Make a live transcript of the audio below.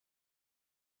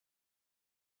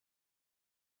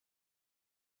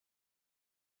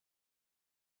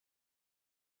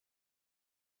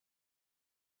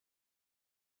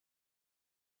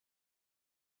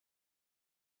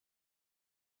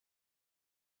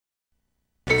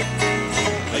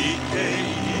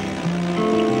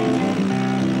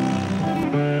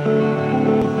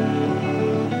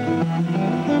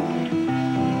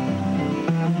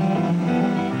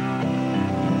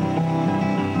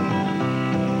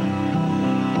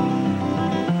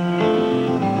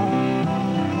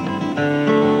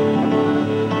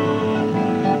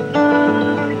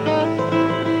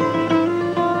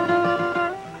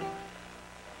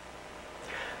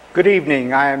Good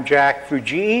evening, I am Jack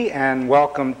Fujii and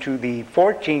welcome to the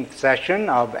 14th session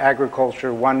of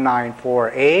Agriculture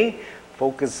 194A,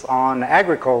 Focus on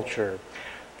Agriculture.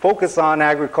 Focus on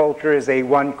Agriculture is a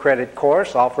one-credit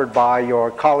course offered by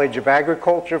your College of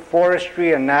Agriculture,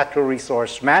 Forestry, and Natural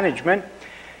Resource Management.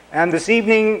 And this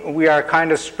evening we are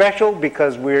kind of special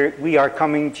because we are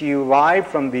coming to you live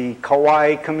from the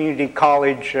Kauai Community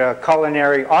College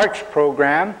Culinary Arts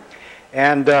program.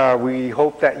 And we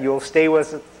hope that you'll stay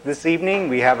with us this evening.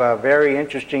 We have a very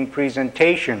interesting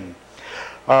presentation.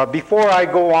 Before I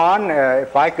go on,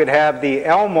 if I could have the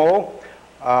Elmo,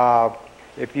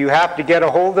 if you have to get a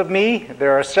hold of me,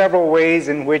 there are several ways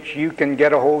in which you can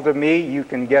get a hold of me. You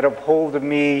can get a hold of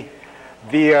me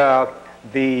via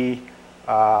the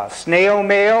snail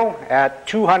mail at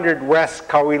 200 West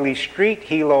Kauai Street,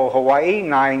 Hilo, Hawaii,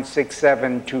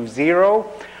 96720.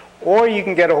 Or you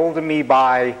can get a hold of me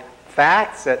by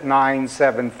fax at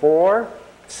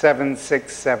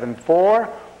 974-7674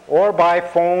 or by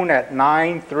phone at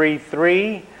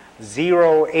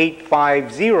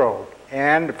 933-0850.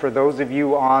 And for those of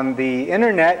you on the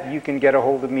internet, you can get a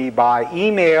hold of me by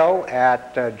email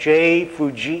at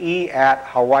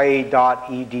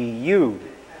jfujii@hawaii.edu.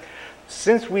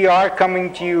 Since we are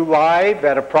coming to you live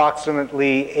at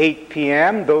approximately 8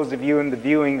 p.m., those of you in the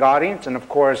viewing audience, and of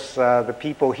course the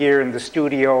people here in the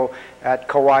studio at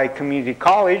Kauai Community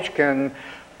College can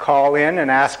call in and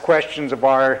ask questions of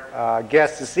our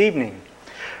guests this evening.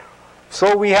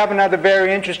 So we have another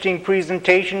very interesting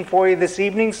presentation for you this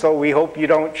evening, so we hope you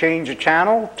don't change the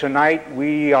channel. Tonight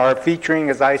we are featuring,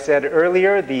 as I said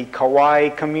earlier, the Kauai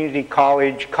Community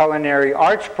College Culinary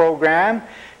Arts program.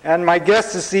 And my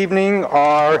guests this evening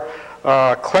are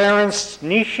Clarence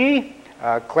Nishii.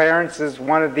 Clarence is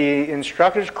one of the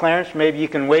instructors. Clarence, maybe you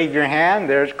can wave your hand.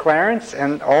 There's Clarence.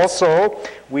 And also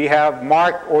we have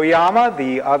Mark Oyama,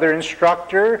 the other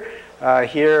instructor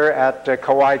here at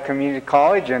Kauai Community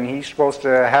College. And he's supposed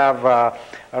to have a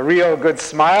real good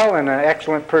smile and an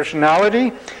excellent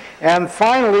personality. And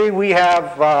finally we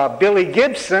have Billy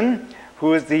Gibson,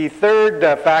 who is the third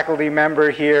faculty member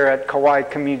here at Kauai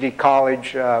Community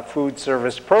College Food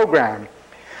Service Program.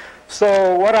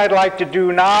 So what I'd like to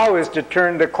do now is to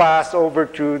turn the class over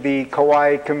to the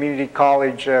Kauai Community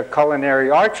College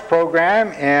Culinary Arts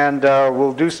Program, and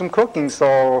we'll do some cooking.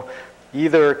 So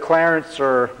either Clarence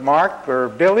or Mark or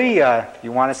Billy, if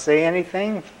you want to say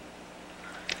anything,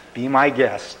 be my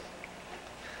guest.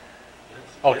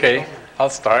 Okay, I'll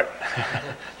start.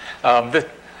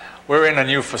 We're in a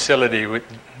new facility.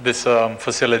 This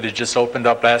facility just opened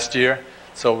up last year,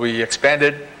 so we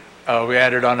expanded. We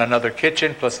added on another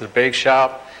kitchen plus the bake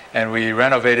shop, and we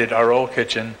renovated our old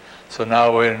kitchen. So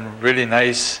now we're in really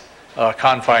nice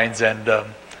confines, and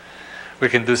we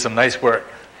can do some nice work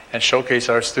and showcase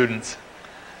our students.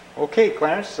 Okay,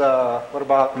 Clarence, what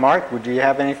about Mark? Would you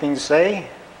have anything to say?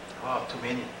 Oh, too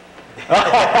many.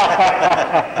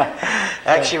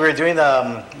 Actually, we're doing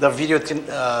the video,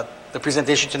 the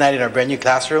presentation tonight in our brand new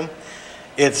classroom.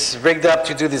 It's rigged up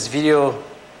to do this video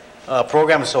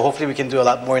program, so hopefully we can do a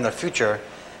lot more in the future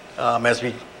as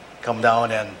we come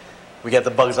down and we get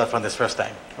the bugs out from this first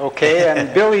time. Okay,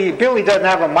 and Billy doesn't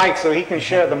have a mic, so he can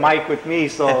share the mic with me,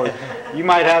 so you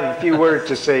might have a few words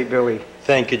to say, Billy.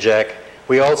 Thank you, Jack.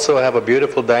 We also have a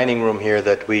beautiful dining room here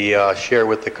that we share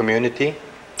with the community,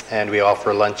 and we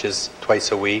offer lunches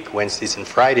twice a week, Wednesdays and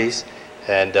Fridays,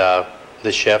 and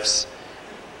the chefs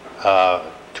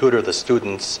tutor the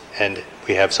students, and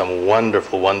we have some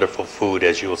wonderful, wonderful food,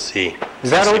 as you'll see.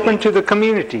 Is that open to the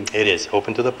community? It is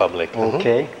open to the public.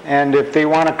 Okay, and if they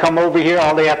want to come over here,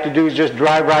 all they have to do is just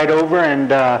drive right over and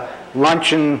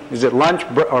lunch, and is it lunch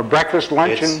or breakfast,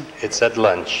 lunch? It's at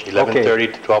lunch,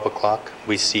 11:30 to 12 o'clock.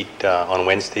 We seat on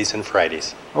Wednesdays and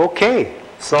Fridays. Okay,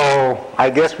 so I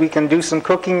guess we can do some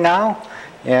cooking now.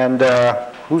 And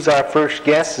who's our first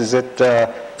guest? Is it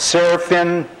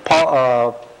Serafin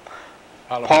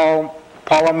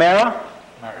Palomera?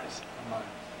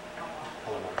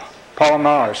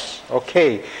 Palomares.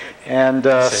 Okay. And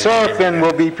Serafin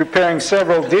will be preparing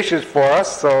several dishes for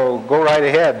us, so go right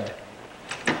ahead.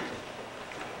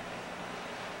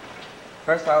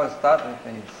 First, I will start with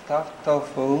a stuffed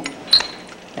tofu,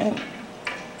 and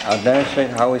I'll demonstrate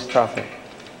how we stuff it.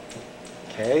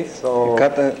 Okay, so you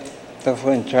cut the Tofu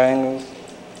in triangles.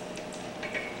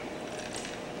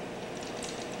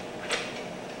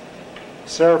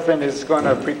 Seraphin is going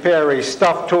to prepare a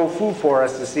stuffed tofu for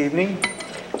us this evening.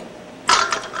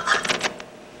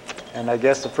 And I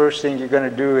guess the first thing you're going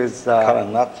to do is Cut a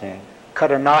notch in.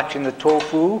 cut a notch in the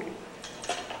tofu.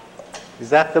 Is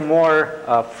that the more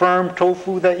firm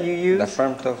tofu that you use? The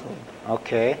firm tofu.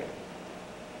 Okay.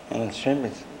 And the shrimp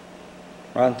is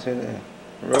run through the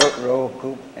roll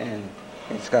coop, and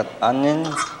it's got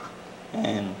onions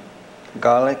and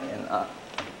garlic and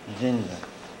ginger.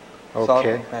 Salt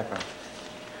Okay. and pepper.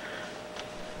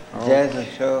 Jazz will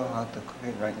show how to cook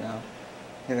it right now.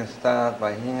 You can start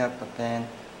by heating up the pan,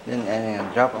 then adding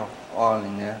a drop of oil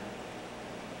in there.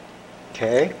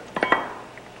 Okay.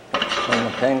 When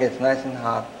the pan gets nice and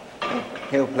hot,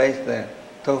 he'll place the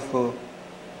tofu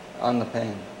on the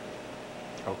pan.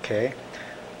 Okay.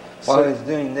 While he's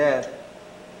doing that,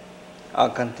 I'll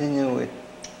continue with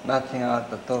notching out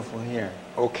the tofu here.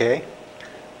 Okay.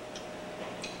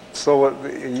 So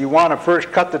you want to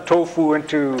first cut the tofu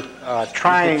into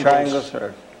triangles,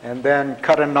 first. and then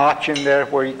cut a notch in there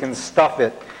where you can stuff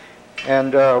it.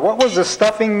 And what was the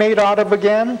stuffing made out of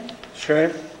again?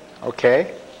 Shrimp,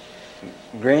 Okay.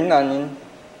 green onion,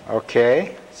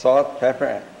 Okay. salt,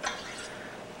 pepper.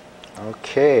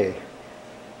 Okay.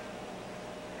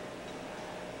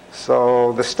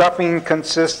 So the stuffing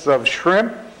consists of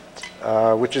shrimp,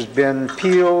 which has been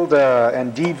peeled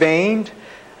and deveined,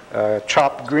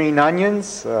 chopped green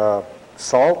onions,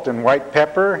 salt and white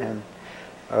pepper, and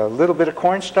a little bit of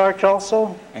cornstarch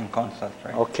also. And cornstarch,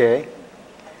 right? Okay.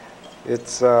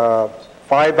 It's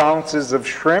 5 ounces of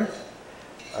shrimp,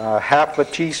 half a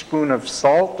teaspoon of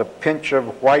salt, a pinch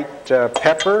of white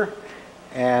pepper,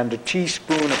 and a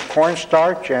teaspoon of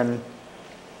cornstarch, and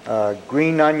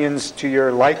green onions to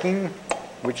your liking,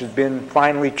 which has been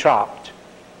finely chopped.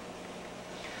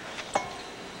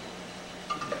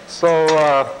 So,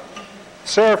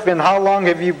 Seraphin, how long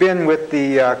have you been with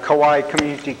the Kauai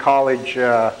Community College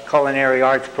Culinary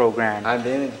Arts Program? I've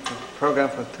been in the program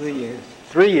for 2 years.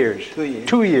 3 years? 2 years.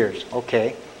 2 years,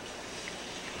 okay.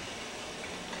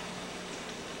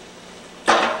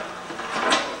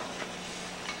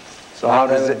 So how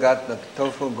does it... got the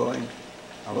tofu going?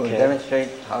 We'll Okay. demonstrate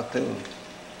how to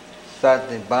start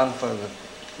the bun for the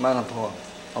Manapua.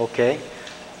 Okay.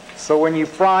 So when you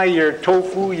fry your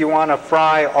tofu, you want to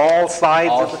fry all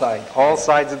sides All of the, sides, all yeah.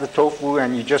 sides of the tofu,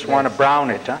 and you just want to Yes. brown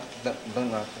it, huh?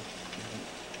 Don't knock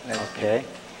it. Okay.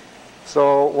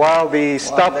 So while the While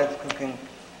stuff, that's cooking,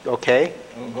 okay,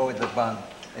 we'll go with the bun.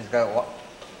 It's got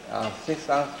 6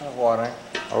 ounces of water.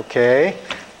 okay.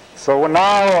 So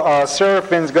now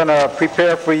Seraphin's going to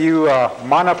prepare for you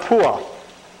Manapua.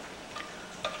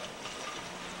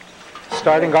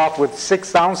 Starting off with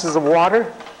 6 ounces of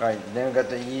water. Right, then we got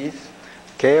the yeast.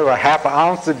 Okay, a half an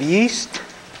ounce of yeast.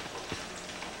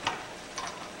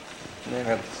 Then we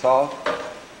got the salt.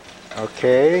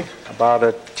 Okay, about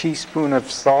a teaspoon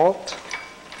of salt.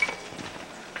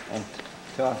 And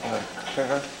 2 ounces of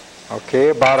sugar. Okay,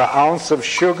 about an ounce of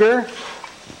sugar.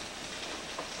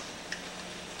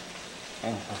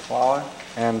 And some flour.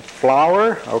 And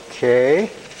flour, okay.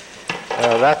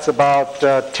 That's about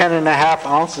 10 and a half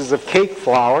ounces of cake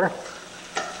flour.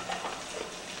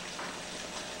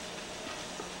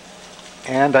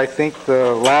 And I think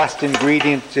the last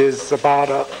ingredient is about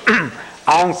an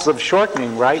ounce of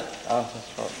shortening, right? Ounce of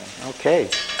shortening. Okay.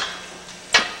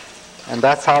 And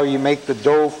that's how you make the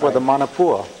dough for the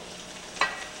Manapua.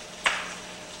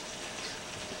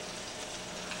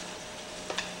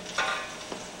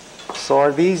 So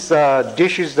are these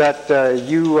dishes that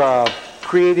you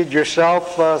created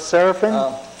yourself, Seraphin?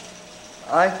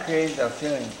 I create the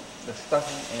filling, the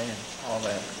stuffing and all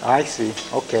that. I see,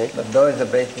 okay. The dough is a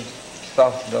basic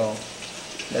soft dough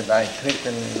that I tweaked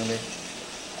a little bit.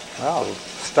 Well,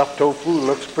 stuffed tofu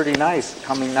looks pretty nice,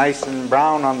 coming nice and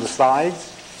brown on the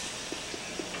sides.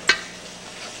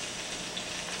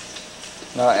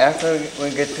 Now after we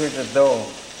get to the dough,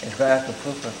 it's going to have to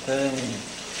cook for 30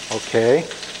 minutes. Okay.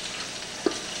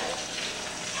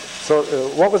 So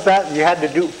what was that you had to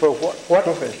do for what?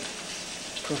 Proof it.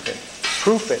 Proof it.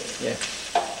 Proof it. Yes.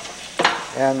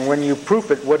 And when you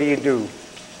proof it, what do you do?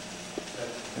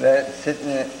 Let it sit in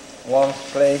a warm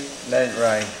place, let it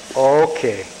rise.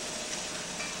 Okay.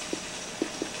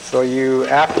 So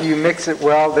after you mix it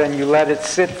well, then you let it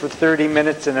sit for 30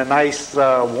 minutes in a nice,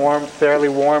 warm, fairly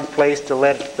warm place to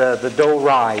let the dough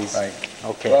rise. Right.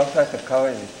 Okay. You also have to cover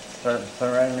it with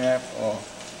saran wrap or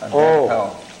a damp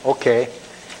towel. Okay.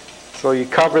 So you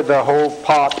cover the whole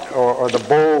pot or the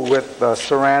bowl with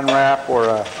saran wrap or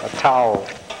a towel.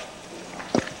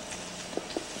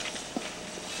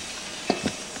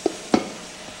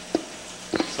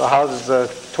 So how does the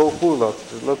tofu look?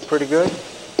 Does it look pretty good?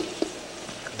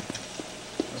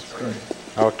 That's good.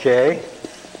 Okay.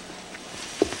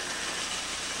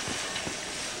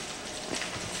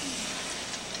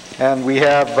 And we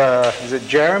have, is it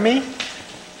Jeremy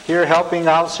here helping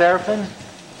out Seraphin?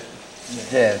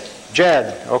 Jazz.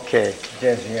 Jed, okay.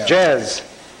 Jazz, yeah.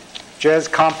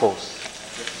 Jez Campos.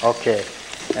 Okay.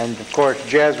 And of course,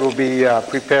 Jez will be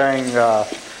preparing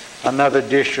another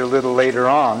dish a little later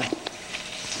on.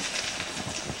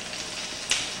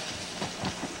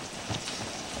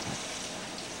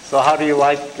 So how do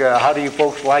you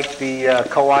folks like the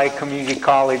Kauai Community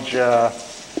College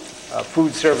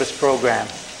food service program?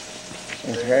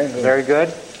 It's very good. Very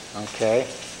good? Okay.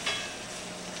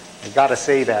 You got to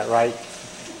say that, right?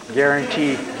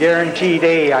 Guaranteed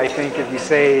A, I think, if you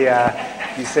say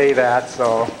that.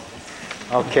 So,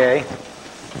 okay.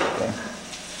 Okay.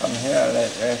 From here,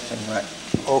 let rest and right.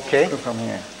 Okay. Cook from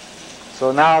here.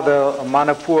 So now the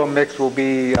Manapua mix will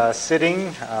be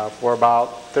sitting for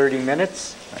about 30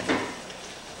 minutes.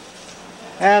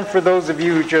 And for those of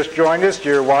you who just joined us,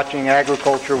 you're watching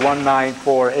Agriculture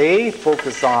 194A,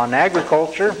 Focus on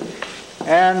Agriculture.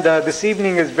 And this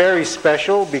evening is very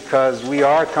special because we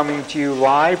are coming to you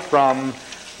live from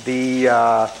the,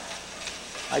 I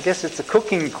guess it's a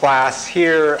cooking class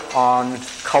here on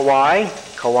Kauai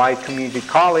Community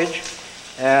College.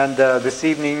 And this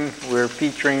evening we're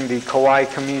featuring the Kauai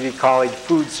Community College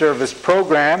Food Service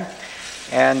Program.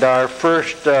 And our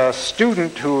first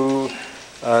student who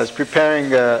is preparing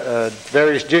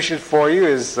various dishes for you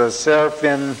is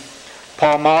Seraphin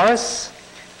Palmaris.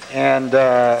 And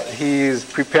he is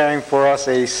preparing for us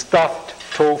a stuffed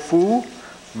tofu,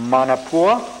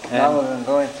 Manapua. Now we're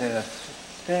going to the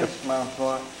finished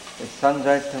Manapua with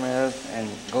sun-dried tomatoes and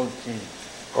goat cheese.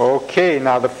 Okay,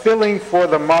 now the filling for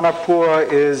the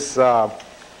Manapua is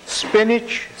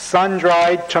spinach,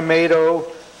 sun-dried tomato,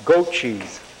 goat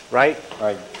cheese, right?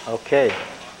 Right. Okay.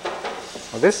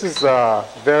 Well, this is a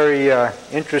very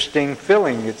interesting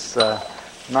filling. It's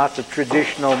not the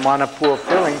traditional Manapua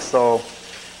filling, so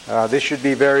this should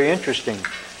be very interesting.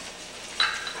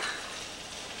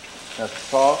 That's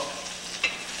salt,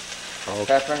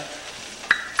 pepper,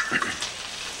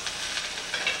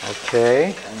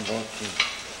 Okay. and goat cheese.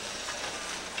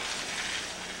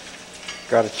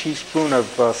 Got a teaspoon of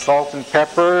salt and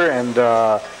pepper, and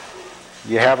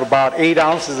you have about 8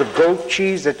 ounces of goat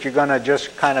cheese that you're going to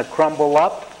just kind of crumble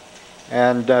up.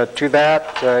 And to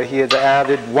that, he had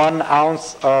added 1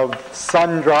 ounce of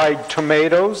sun-dried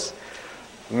tomatoes,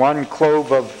 1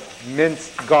 clove of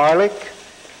minced garlic,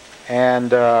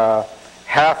 and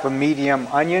half a medium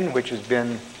onion, which has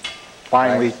been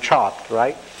finely chopped,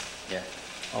 right? Yeah.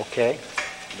 Okay.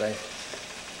 Nice.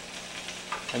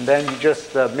 And then you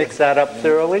just mix that up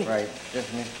thoroughly? Right.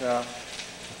 Just mix it up.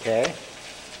 Okay.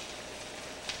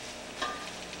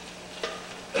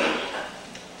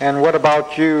 And what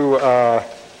about you,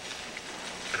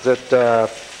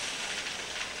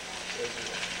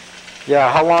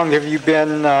 yeah, how long have you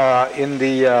been in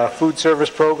the food service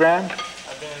program?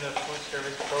 I've been in the food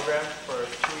service program for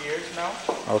 2 years now.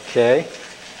 Okay.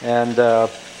 And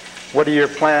what are your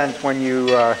plans when you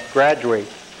graduate?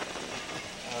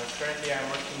 Currently I'm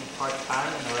working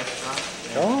part-time in a restaurant.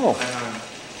 And Oh. I plan on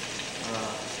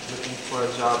looking for a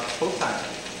job full-time.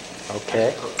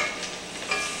 Okay.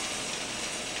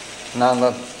 Now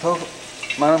the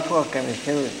Manapua can be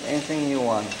filled with anything you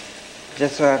want.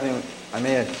 Just so happen I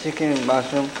made a chicken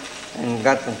mushroom and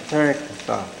got some turmeric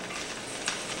stuff.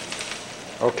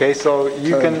 Okay, so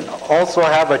you can also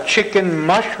have a chicken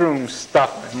mushroom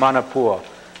stuffed Manapua.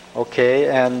 Okay,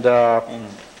 and And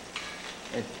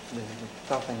there's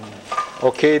stuffing.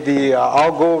 okay,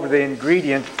 I'll go over the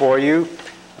ingredients for you.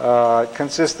 It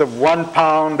consists of 1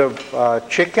 pound of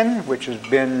chicken, which has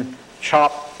been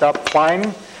chopped up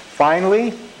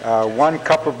finely, 1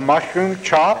 cup of mushroom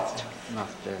chopped,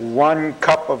 1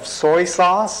 cup of soy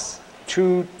sauce,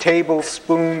 2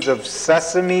 tablespoons of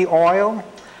sesame oil,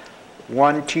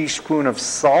 1 teaspoon of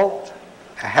salt,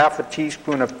 ½ a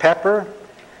teaspoon of pepper,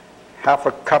 ½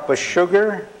 a cup of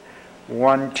sugar,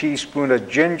 1 teaspoon of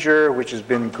ginger, which has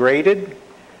been grated,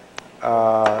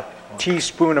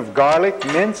 teaspoon of garlic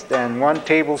minced, and 1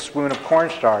 tablespoon of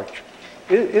cornstarch.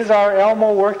 Is our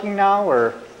Elmo working now,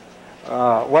 or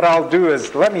what I'll do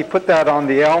is let me put that on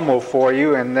the Elmo for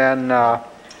you, and then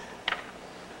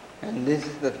And this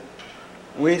is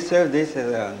we serve this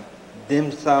as a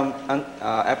dim sum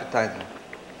appetizer.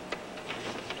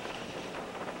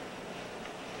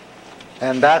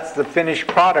 and that's the finished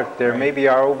product there. Right. Maybe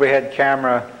our overhead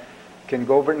camera can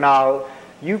go over. Now,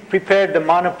 you prepared the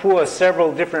Manapua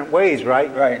several different ways,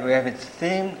 right? Right, we have it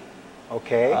steamed,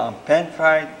 Okay.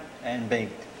 Pan-fried and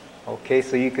baked. Okay,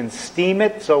 so you can steam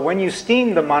it. So when you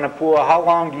steam the Manapua, how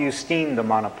long do you steam the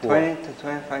Manapua? 20 to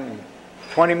 25 minutes.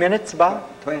 20 minutes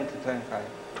about? 20 to 25.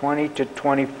 20 to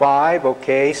 25,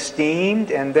 okay,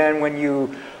 steamed. And then when you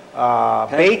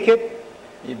bake it?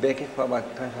 You bake it for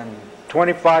about 25 minutes.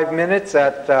 25 minutes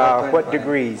at what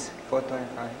degrees?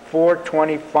 425.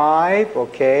 425,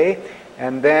 okay.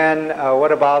 And then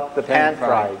what about the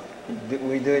pan-fried?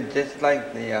 We do it just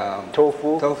like the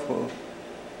tofu? Tofu.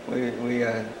 We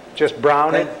just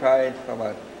brown it? Pan-fried for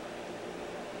about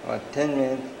 10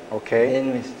 minutes. Okay.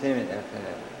 Then we steam it after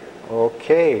that.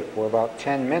 Okay, for about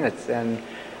 10 minutes. And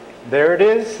there it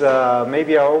is.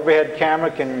 Maybe our overhead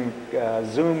camera can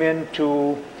zoom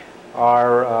into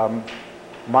our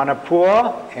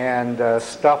Manapua and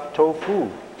stuffed tofu.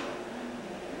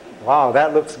 Wow,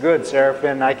 that looks good,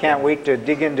 Seraphin. I can't wait to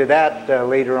dig into that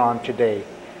later on today.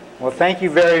 Well, thank you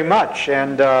very much.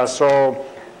 And so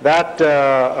that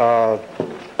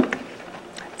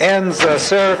ends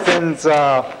Seraphin's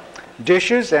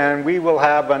dishes, and we will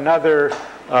have another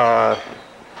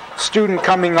student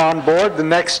coming on board. The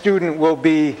next student will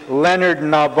be Leonard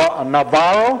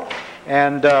Navarro,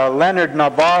 and Leonard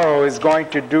Navarro is going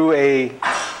to do a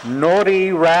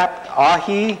nori wrapped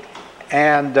ahi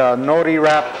and nori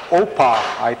wrapped opa,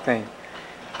 I think.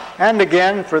 And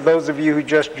again, for those of you who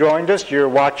just joined us, you're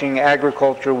watching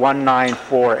Agriculture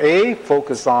 194A,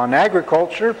 Focus on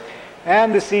Agriculture.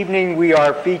 And this evening we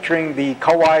are featuring the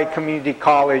Kauai Community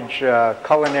College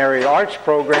Culinary Arts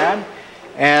Program.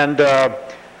 And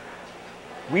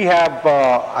we have,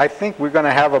 I think we're going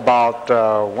to have about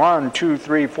 1, 2,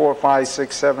 3, 4, 5,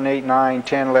 6, 7, 8, 9,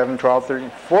 10, 11, 12, 13,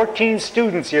 14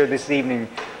 students here this evening.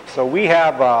 So we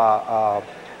have a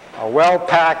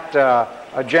well-packed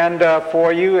agenda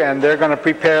for you, and they're going to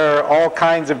prepare all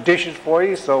kinds of dishes for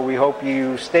you. So we hope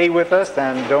you stay with us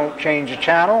and don't change the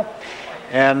channel.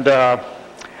 And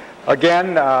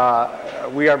again,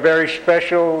 we are very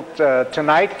special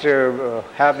tonight to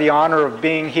have the honor of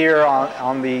being here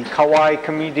on the Kauai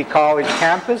Community College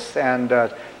campus and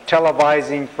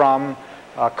televising from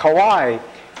Kauai.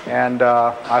 And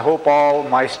I hope all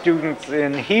my students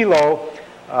in Hilo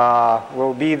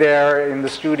will be there in the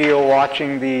studio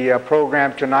watching the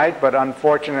program tonight, but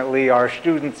unfortunately our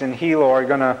students in Hilo are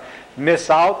going to miss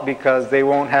out because they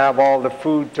won't have all the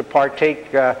food to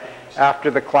partake after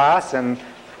the class, and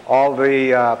all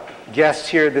the guests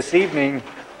here this evening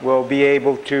will be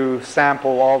able to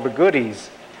sample all the goodies.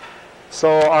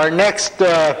 So our next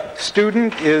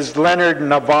student is Leonard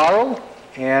Navarro,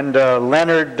 and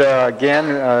Leonard, again,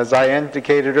 as I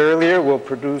indicated earlier, will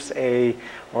produce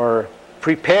or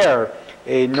prepare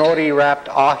a nori wrapped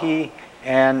ahi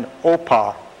and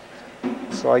opa.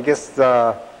 So I guess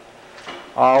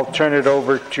I'll turn it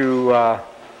over to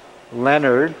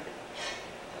Leonard.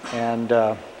 And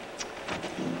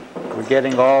we're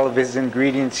getting all of his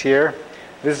ingredients here.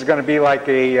 This is going to be like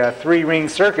a three-ring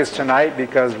circus tonight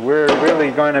because we're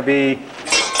really going to be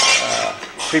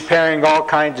preparing all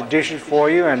kinds of dishes for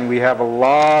you, and we have a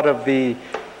lot of the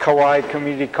Kauai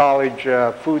Community College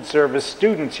food service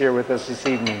students here with us this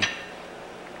evening.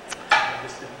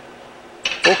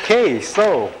 Okay,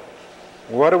 so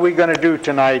what are we going to do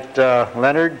tonight,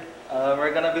 Leonard?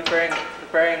 We're going to be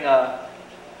preparing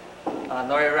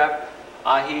nori wrap,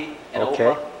 ahi, and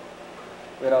opa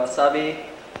with wasabi,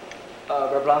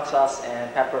 beurre blanc sauce,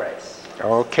 and pepper rice.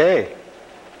 Okay.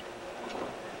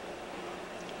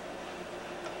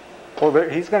 Well,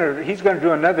 he's going to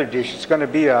do another dish. It's going to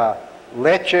be a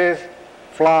leche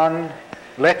flan.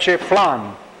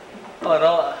 Oh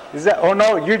no. Is that? Oh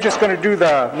no, you're just going to do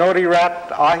the nori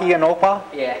wrapped ahi and opa?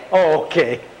 Yeah. Oh,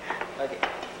 okay. Okay.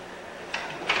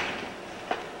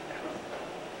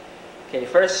 Okay,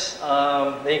 first,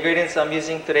 the ingredients I'm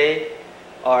using today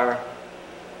are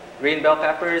green bell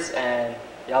peppers and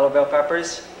yellow bell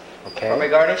peppers. Okay. For my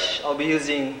garnish, I'll be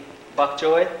using bok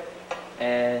choy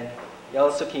and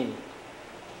yellow zucchini.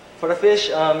 For the fish,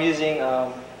 I'm using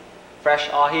fresh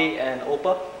ahi and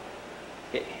opa.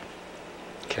 Okay.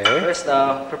 Okay. First,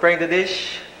 preparing the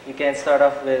dish, you can start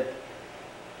off with,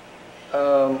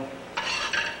 what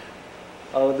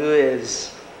I'll do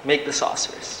is make the sauce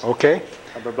first. Okay.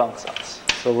 Beurre blanc sauce.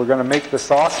 So we're going to make the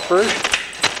sauce first.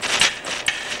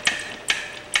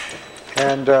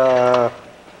 And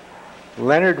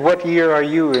Leonard, what year are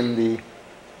you in the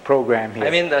program here?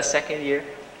 I'm in the second year.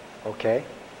 Okay.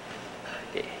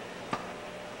 Okay.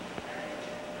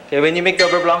 Okay, when you make the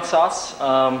beurre blanc sauce,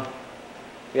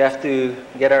 we have to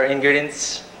get our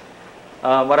ingredients.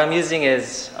 What I'm using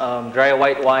is dry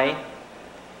white wine,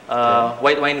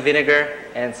 white wine vinegar,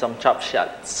 and some chopped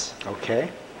shallots. Okay.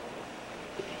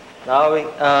 Now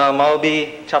I'll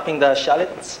be chopping the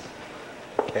shallots.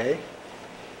 Okay.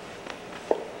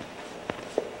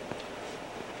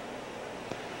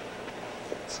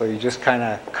 So you just kind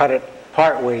of cut it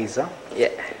part ways, huh? Yeah,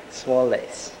 small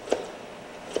dice.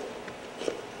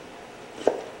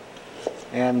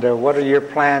 And what are your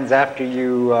plans after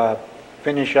you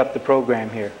finish up the program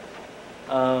here?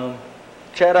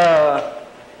 Try to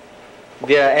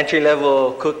be an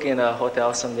entry-level cook in a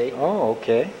hotel someday. Oh,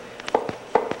 okay.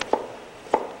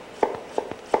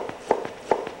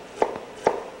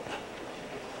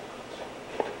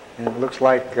 And it looks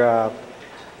like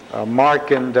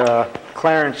Mark and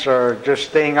Clarence are just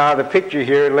staying out of the picture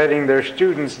here, letting their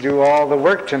students do all the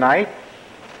work tonight.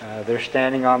 They're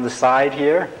standing on the side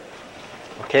here.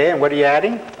 Okay, and what are you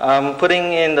adding? I'm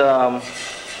putting in the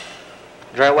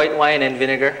dry white wine and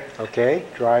vinegar. Okay,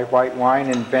 dry white wine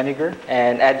and vinegar.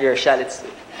 And add your shallots.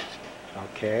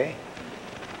 Okay.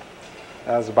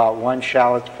 That was about 1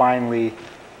 shallot finely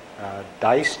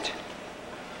diced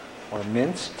or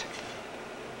minced.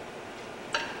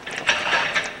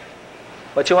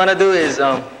 What you want to do is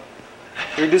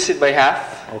reduce it by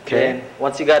half. Okay. And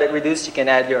once you got it reduced, you can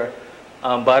add your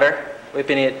butter,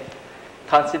 whipping it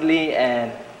constantly,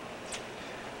 and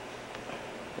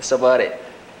that's about it.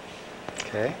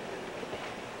 Okay.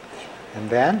 And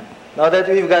then? Now that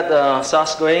we've got the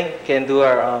sauce going, we can do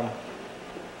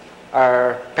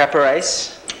our pepper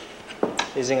rice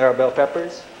using our bell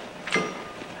peppers.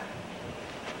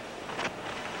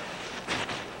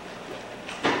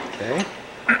 Okay.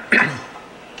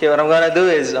 Okay, what I'm gonna do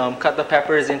is cut the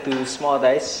peppers into small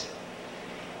dice.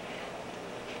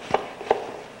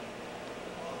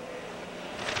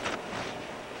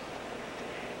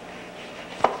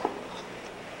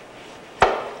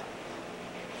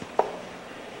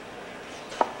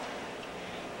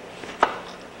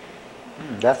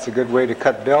 That's a good way to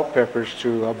cut bell peppers,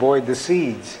 to avoid the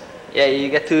seeds. Yeah, you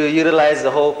get to utilize the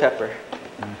whole pepper.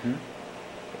 Mm-hmm.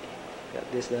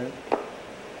 Got this done.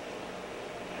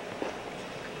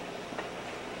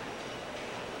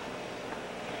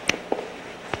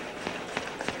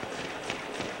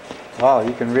 Wow,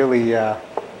 you can really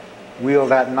wield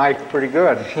that knife pretty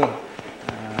good.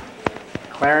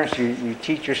 Clarence, you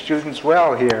teach your students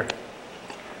well here.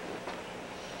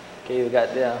 Okay, we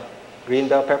got the green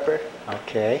bell pepper.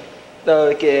 Okay. So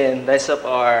we can dice up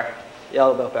our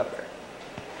yellow bell pepper.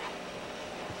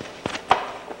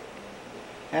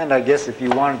 And I guess if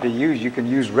you wanted to use, you can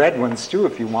use red ones too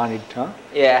if you wanted to, huh?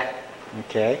 Yeah.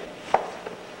 Okay.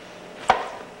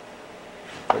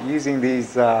 But using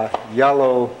these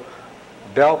yellow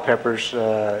bell peppers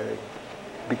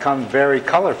becomes very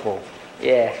colorful.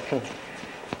 Yeah.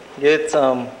 Give it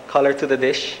some color to the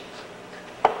dish.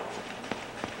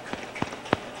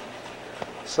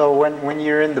 So when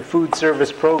you're in the food service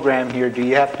program here, do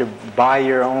you have to buy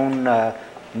your own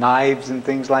knives and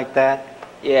things like that?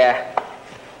 Yeah.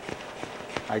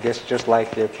 I guess just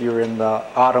like if you're in the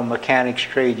auto mechanics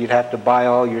trade, you'd have to buy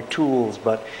all your tools,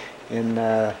 but in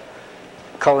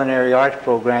culinary arts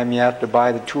program, you have to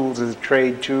buy the tools of the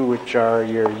trade too, which are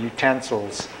your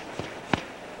utensils.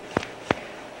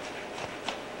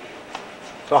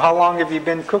 So how long have you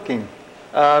been cooking?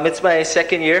 It's my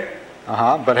second year.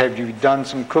 But have you done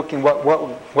some cooking?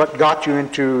 What got you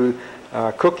into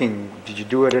cooking? Did you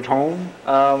do it at home?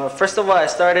 First of all, I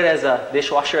started as a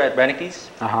dishwasher at Branicki's.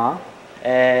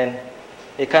 And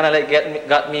it kind of like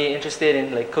got me interested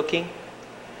in like cooking.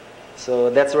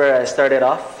 So that's where I started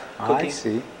off cooking. I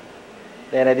see.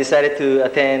 Then I decided to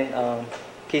attend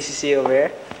KCC over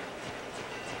there.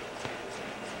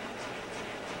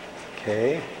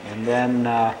 Okay, and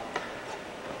then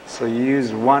so you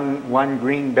use one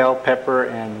green bell pepper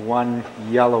and one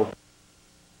yellow.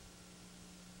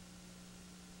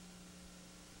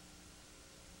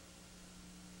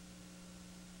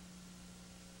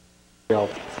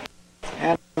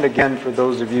 And again, for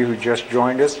those of you who just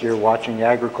joined us, you're watching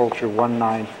Agriculture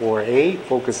 194A,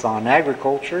 Focus on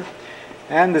Agriculture.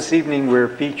 And this evening we're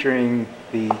featuring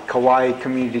the Kauai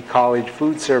Community College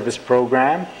Food Service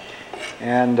Program.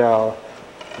 And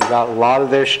we've got a lot of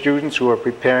their students who are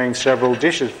preparing several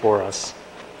dishes for us.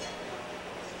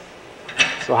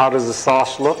 So how does the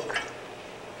sauce look?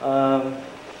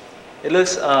 It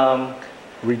looks...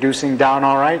 reducing down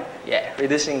all right? Yeah,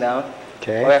 reducing down.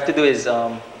 Okay. All we have to do is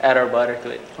add our butter to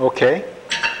it. Okay.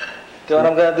 So what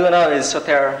I'm going to do now is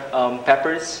saute our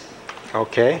peppers.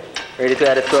 Okay. Ready to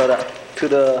add it to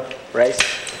the rice.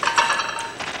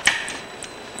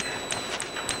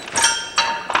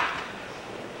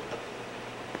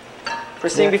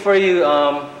 First thing before you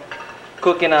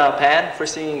cook in a pan,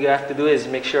 first thing you have to do is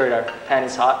make sure our pan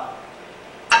is hot.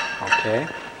 Okay.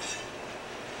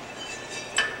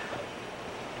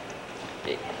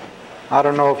 I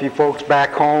don't know if you folks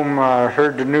back home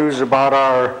heard the news about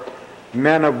our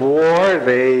men of war.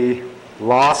 They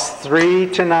lost 3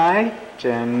 tonight,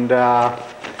 and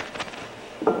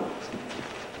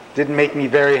didn't make me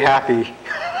very happy.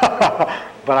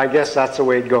 But I guess that's the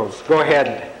way it goes. Go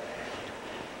ahead.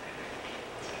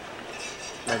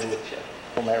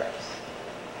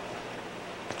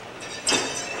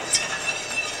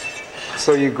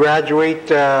 So you graduate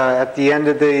at the end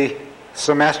of the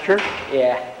semester?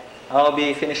 Yeah, I'll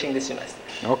be finishing this semester.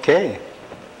 Okay.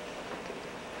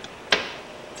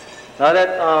 Now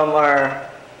that our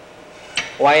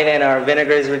wine and our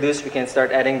vinegar is reduced, we can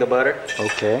start adding the butter.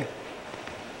 Okay.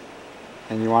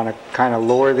 And you want to kind of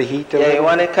lower the heat a little? Yeah, you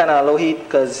want it kind of low heat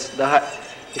because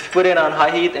if you put it on high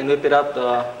heat and whip it up,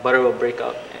 the butter will break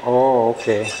up. Oh,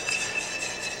 okay.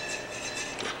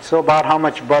 So about how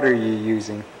much butter are you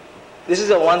using? This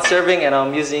is a 1 serving, and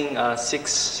I'm using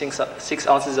 6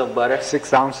 ounces of butter.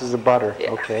 6 ounces of butter, Yeah.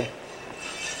 okay.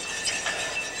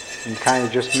 And kind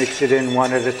of just mix it in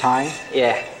one at a time?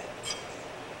 Yeah.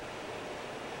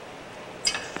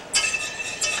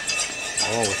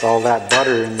 Oh, with all that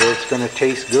butter in there, it's going to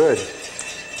taste good.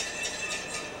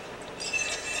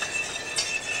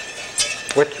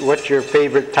 What's your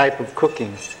favorite type of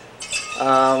cooking?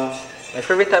 My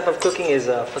favorite type of cooking is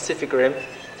Pacific Rim.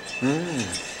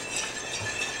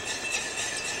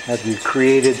 Have you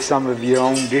created some of your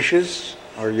own dishes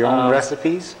or your own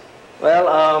recipes? Well,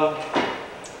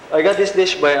 I got this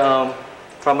dish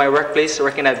from my workplace,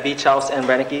 working at Beach House and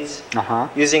Branicki's.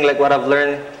 Using like what I've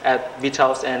learned at Beach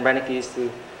House and Branicki's to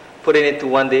put it into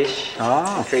one dish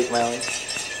and create my own.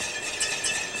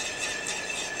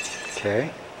 Okay.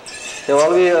 So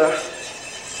while we are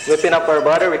whipping up our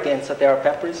butter, we can saute our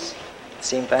peppers at the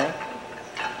same time.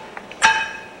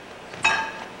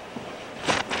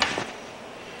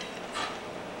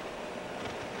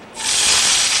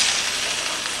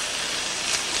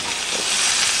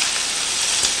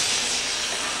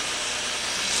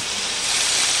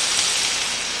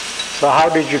 So how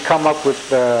did you come up with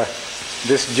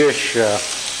this dish,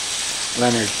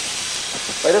 Leonard?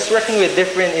 By just working with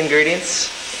different ingredients,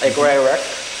 like where I work.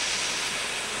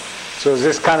 So is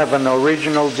this kind of an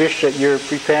original dish that you're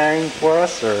preparing for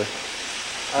us, or is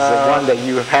it one that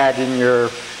you had in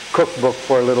your cookbook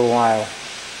for a little while?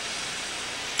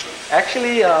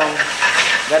 Actually,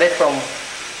 got it from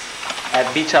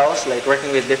at Beach House, like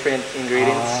working with different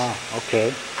ingredients.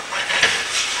 Okay.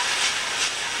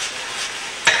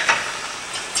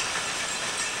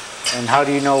 And how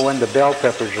do you know when the bell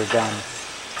peppers are done?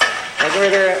 Like where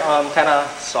they're kind of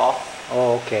soft.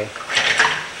 Oh, okay.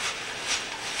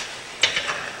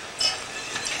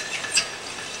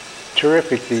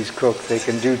 Terrific, these cooks. They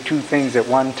can do 2 things at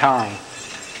one time.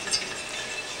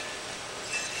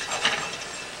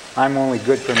 I'm only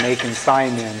good for making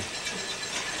sign-in.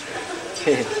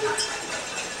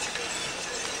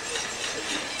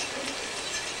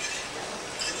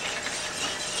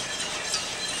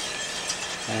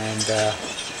 And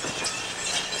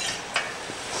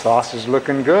sauce is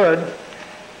looking good.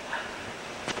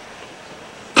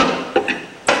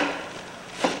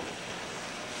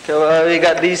 So we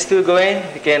got these 2 going.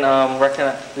 We can work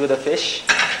on do the fish.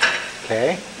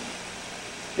 Okay.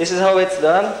 This is how it's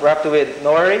done. Wrapped with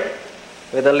nori,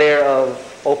 with a layer of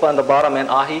opa on the bottom and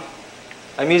ahi.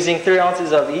 I'm using 3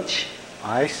 ounces of each.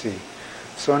 I see.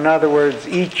 So in other words,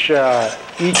 each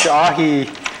ahi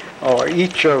or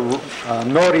each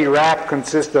nori wrap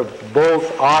consists of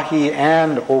both ahi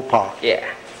and opa. Yeah.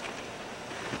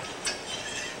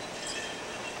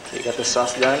 We got the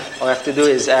sauce done. All we have to do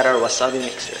is add our wasabi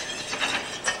mixture.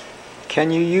 Can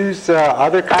you use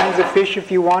other kinds of fish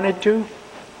if you wanted to?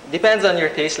 Depends on your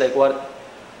taste, like what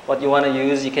you want to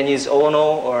use. You can use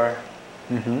ono or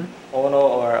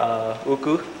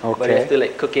uku, but you have to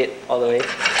like cook it all the way.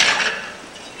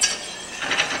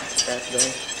 That's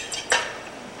done.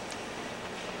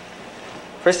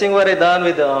 First thing what I done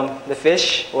with the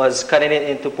fish was cutting it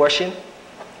into portion.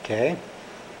 Okay.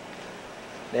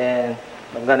 Then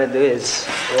what I'm gonna do is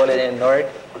roll it in nori.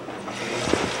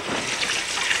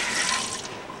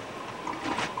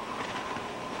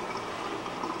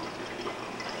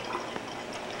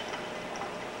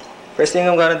 First thing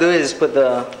I'm gonna do is put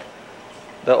the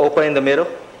opa in the middle.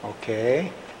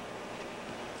 Okay.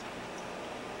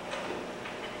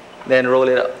 Then roll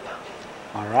it up.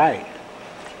 All right.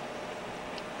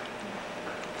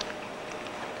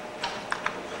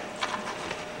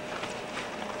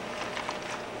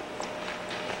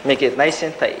 Make it nice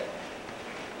and tight.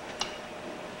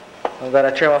 I'm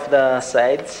gonna trim off the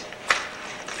sides.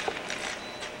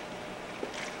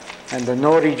 And the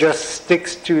nori just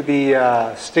sticks to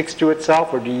the sticks to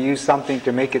itself, or do you use something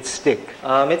to make it stick?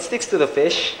 It sticks to the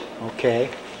fish. Okay.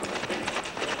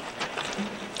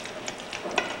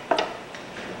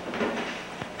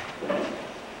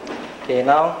 Okay,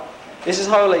 now this is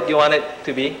how like you want it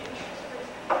to be.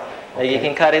 Like you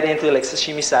can cut it into like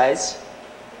sashimi size.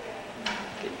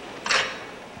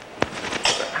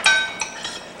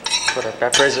 Put our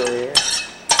peppers over here.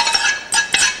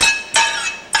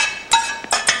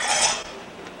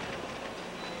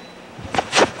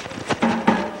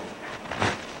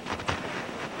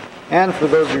 And for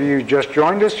those of you who just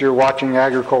joined us, you're watching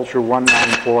Agriculture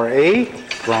 194A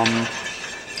from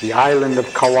the island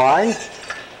of Kauai,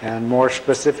 and more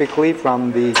specifically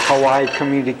from the Kauai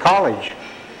Community College.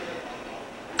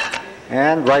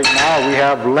 And right now we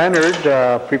have Leonard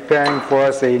preparing for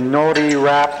us a nori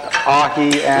wrapped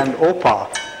ahi and opa.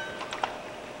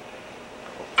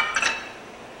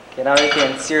 Okay, now you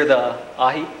can sear the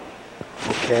ahi.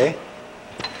 Okay.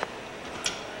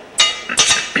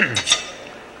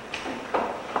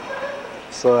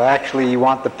 So actually you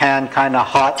want the pan kind of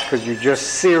hot because you're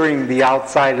just searing the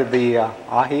outside of the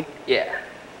ahi? Yeah.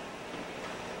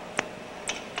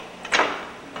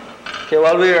 Okay,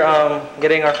 while we're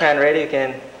getting our pan ready, you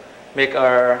can make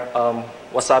our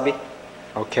wasabi.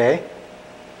 Okay.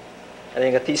 I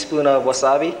think a teaspoon of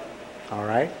wasabi. All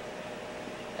right.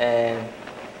 And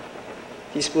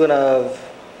a teaspoon of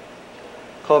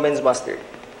Coleman's mustard.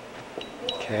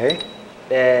 Okay.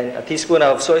 Then a teaspoon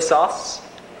of soy sauce.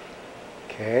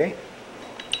 Okay.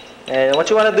 And what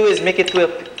you want to do is make it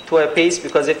to a paste,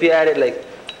 because if you add it like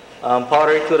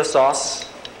powder to the sauce,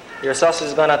 your sauce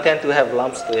is gonna tend to have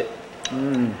lumps to it.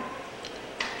 Mm.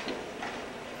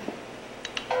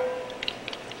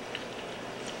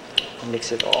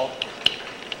 Mix it all.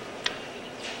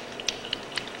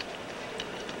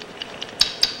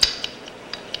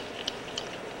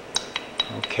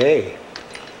 Okay.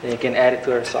 Then you can add it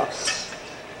to our sauce.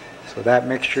 So that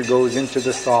mixture goes into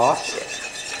the sauce. Yeah.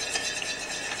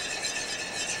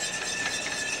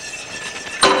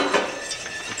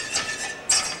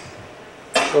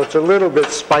 So it's a little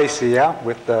bit spicy, yeah,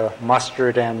 with the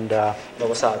mustard and The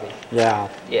wasabi. yeah.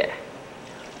 Yeah.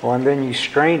 Oh, and then you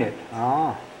strain it.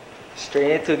 Oh,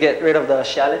 Strain it to get rid of the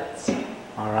shallots.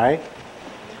 all right.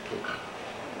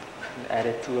 And add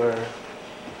it to our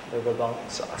beurre blanc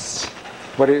sauce.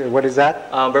 What is that?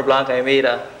 Beurre blanc, I made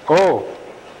a Oh,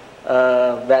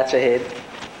 batch ahead.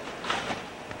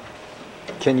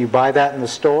 can you buy that in the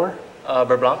store?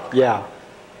 Beurre blanc. Yeah.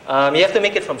 You have to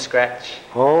make it from scratch.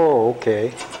 Oh,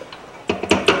 okay.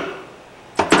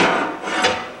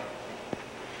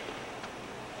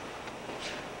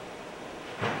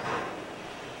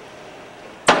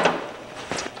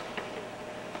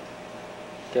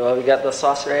 Okay, well, we got the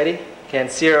sauce ready.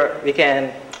 We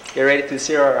can get ready to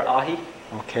sear our ahi,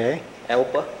 Okay.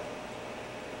 opa.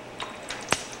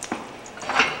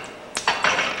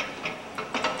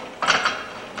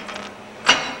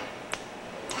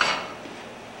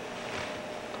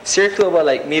 Sear it to about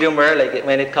like medium rare, like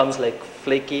when it comes like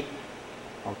flaky.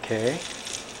 Okay.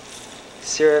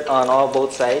 Sear it on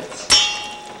both sides.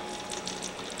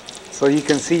 So you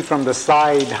can see from the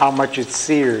side how much it's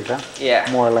seared, huh? Yeah.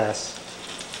 More or less.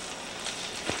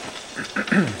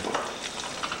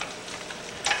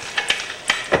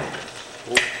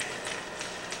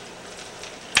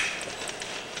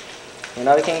 And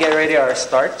now we can get ready our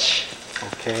starch.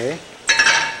 Okay.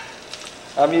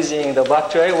 I'm using the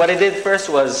bok choy. What I did first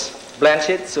was blanch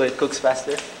it so it cooks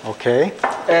faster. Okay.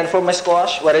 And for my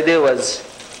squash, what I did was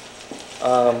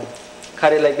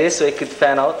cut it like this so it could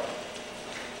fan out.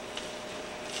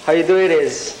 How you do it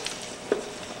is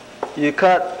you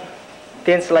cut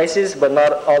thin slices but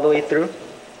not all the way through.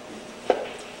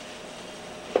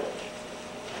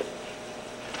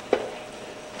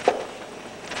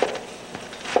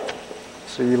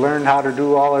 So you learned how to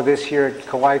do all of this here at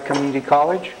Kauai Community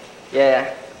College?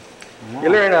 Yeah. Wow. You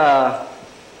learn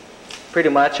pretty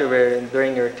much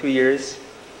during your 2 years.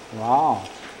 Wow.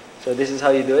 So this is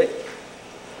how you do it.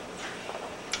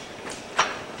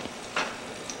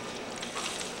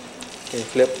 Can you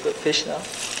flip the fish now?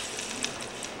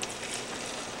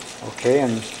 Okay,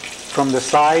 and from the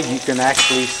side you can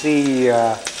actually see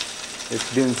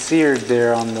it's been seared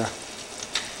there on the...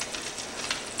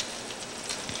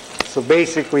 So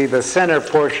basically the center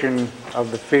portion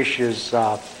of the fish is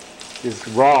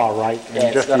raw, right? And Yeah,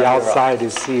 it's just gonna the be raw. outside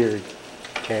is seared.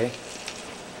 Okay.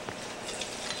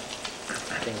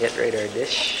 You can get ready our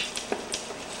dish.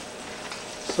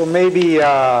 So maybe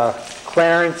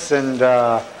Clarence and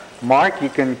Mark, you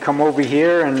can come over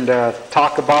here and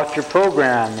talk about your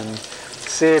program and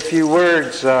say a few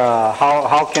words.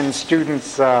 How can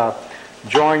students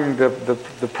join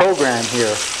the program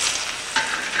here?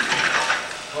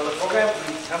 Well, the program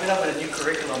is coming up with a new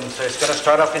curriculum, so it's going to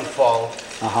start off in fall.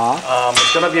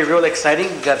 It's going to be real exciting.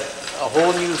 We've got a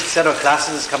whole new set of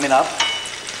classes coming up.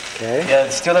 Okay. Yeah,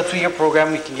 it's still a 2-year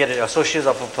program. You can get an Associate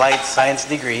of Applied Science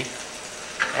degree.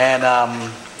 And I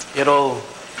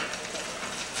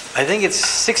think it's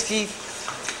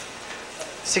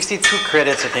 62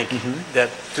 credits, I think, that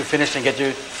to finish and get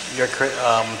your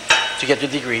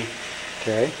degree.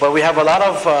 Okay. But we have a lot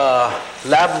of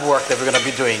lab work that we're going to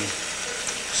be doing.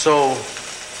 So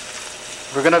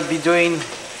we're going to be doing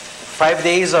 5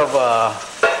 days of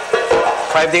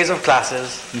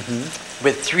classes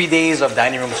with 3 days of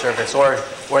dining room service or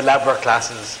lab work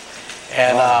classes.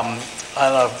 And on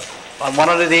one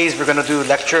of the days, we're going to do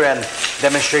lecture and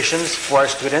demonstrations for our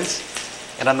students.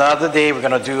 And on the other day, we're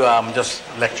going to do just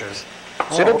lectures.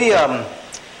 So it'll be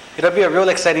a real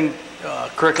exciting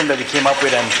curriculum that we came up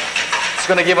with, and it's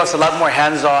going to give us a lot more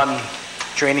hands-on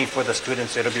training for the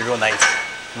students. So it'll be real nice.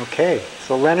 Okay.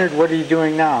 So Leonard, what are you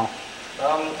doing now?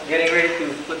 Getting ready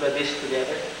to put the dish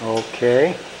together.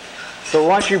 Okay. So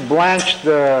once you blanch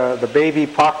the baby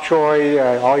pak choy,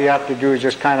 all you have to do is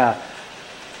just kind of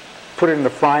put it in the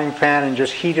frying pan and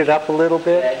just heat it up a little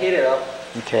bit? Yeah, heat it up.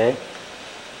 Okay.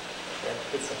 Yeah,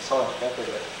 put some salt and pepper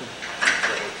there.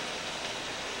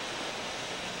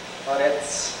 Now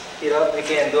that's heat up, we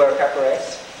can do our pepper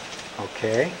rice.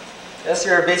 Okay. That's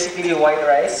your basically white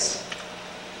rice.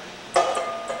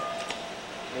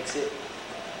 Mix it.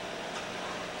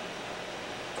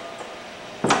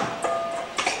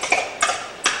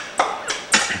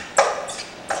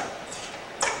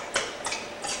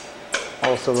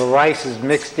 Oh, so the rice is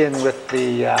mixed in with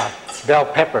the bell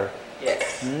pepper.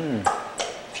 Yes. Mm.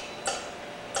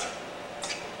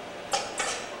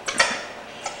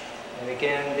 And we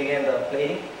can begin the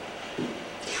plating.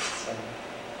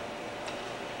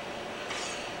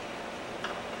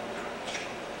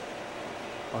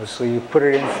 Oh, so you put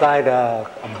it inside a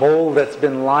bowl that's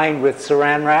been lined with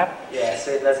saran wrap? Yeah,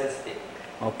 so it doesn't stick.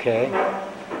 Okay.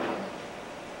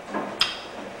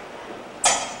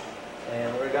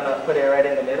 And we're gonna put it right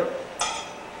in the middle.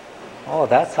 Oh,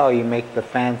 that's how you make the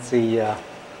fancy...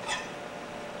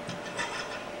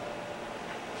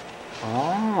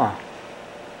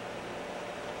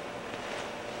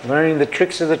 Learning the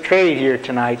tricks of the trade here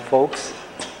tonight, folks.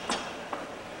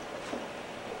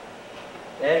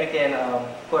 Then we can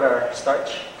put our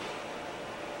starch.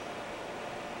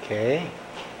 Okay.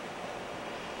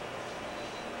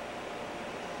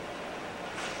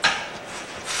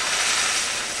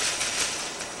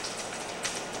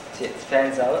 See, it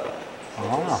fans out.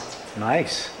 Oh,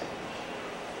 nice.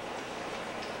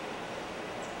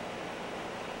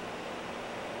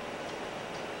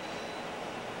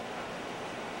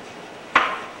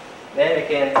 Then we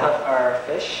can cut our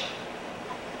fish,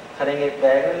 cutting it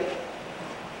diagonally.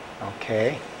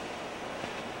 Okay.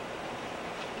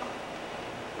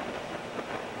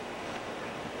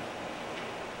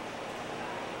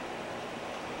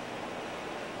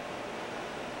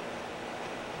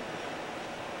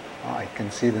 Oh, I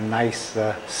can see the nice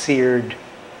seared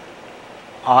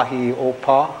ahi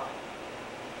opa.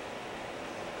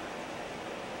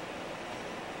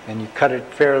 And you cut it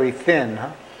fairly thin,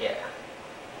 huh? Yeah.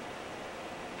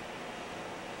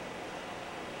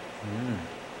 Mm.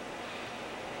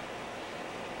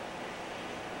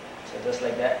 So just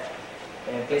like that.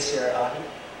 And place your ahi in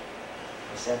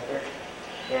the center.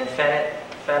 And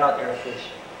fan out your fish.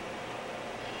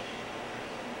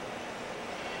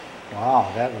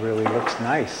 Wow, that really looks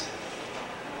nice.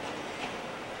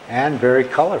 And very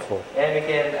colorful. And we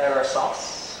can add our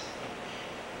sauce.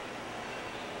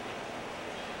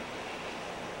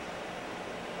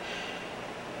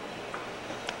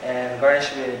 And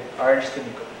garnish with orange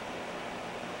tobiko.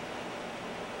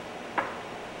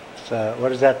 So,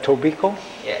 what is that, tobiko?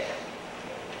 Yeah.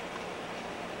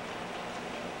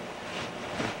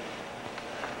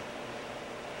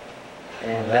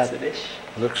 And Well, that's that the dish.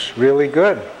 looks really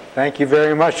good. Thank you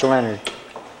very much, Leonard.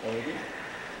 Thank you.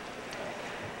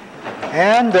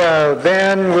 And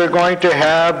then we're going to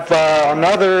have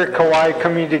another Kauai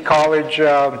Community College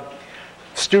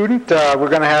student. We're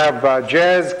going to have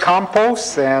Jez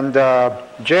Campos, and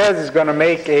Jez is going to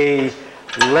make a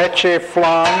leche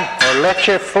flan, or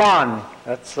leche flan.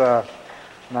 That's,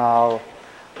 now,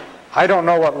 I don't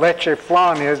know what leche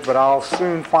flan is, but I'll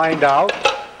soon find out.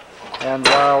 And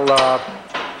while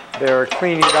they're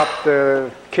cleaning up the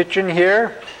kitchen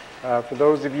here, for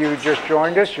those of you who just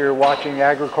joined us, you're watching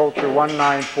Agriculture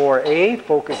 194A,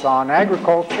 Focus on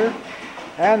Agriculture.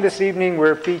 And this evening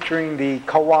we're featuring the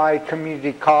Kauai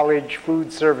Community College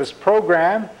Food Service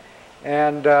Program.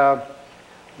 And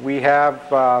we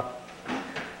have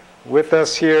with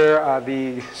us here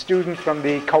the student from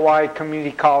the Kauai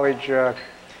Community College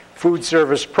Food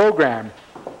Service Program.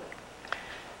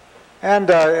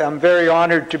 And I'm very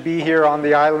honored to be here on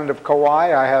the island of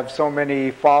Kauai. I have so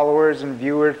many followers and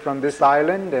viewers from this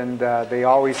island, and they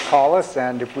always call us.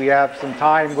 And if we have some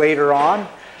time later on,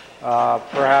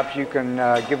 perhaps you can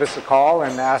give us a call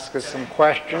and ask us some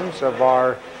questions of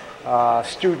our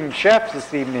student chefs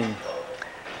this evening.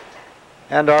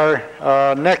 And our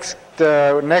next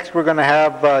we're going to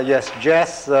have, yes,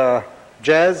 Jez,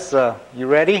 you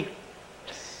ready?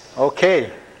 Okay.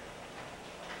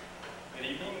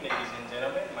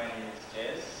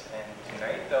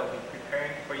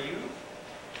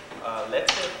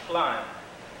 Flan.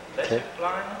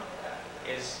 Flan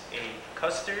is a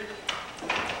custard.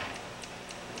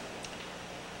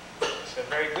 It's a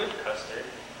very good custard.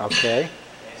 Okay.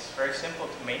 It's very simple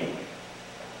to make.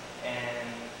 And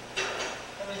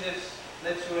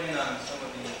let's go in on some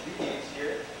of the ingredients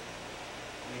here.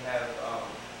 We have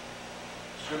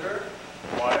sugar,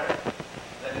 water,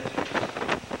 lemon juice,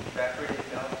 evaporated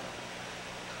milk,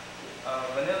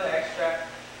 vanilla extract,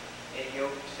 egg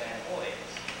yolks, and whole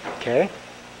eggs. Okay.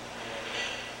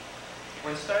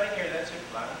 When starting your lesson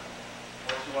plan,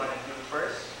 what you want to do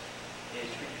first is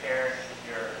prepare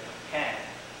your pan.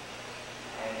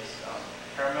 And it's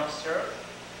caramel syrup.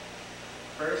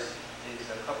 First is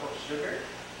a cup of sugar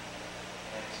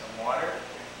and some water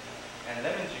and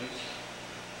lemon juice.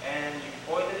 And you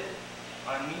boil it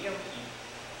on medium heat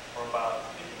for about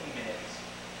 15 minutes.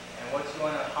 And what you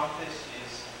want to accomplish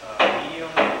is a medium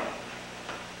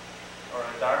or a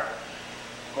dark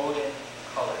golden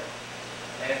color.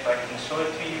 And if I can show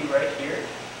it to you right here.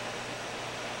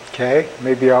 Okay,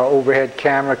 maybe our overhead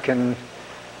camera can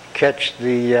catch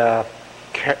the, I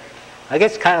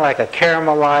guess kind of like a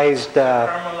caramelized,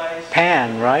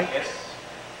 pan, right? Yes.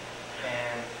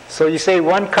 And so you say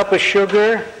 1 cup of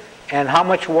sugar and how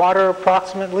much water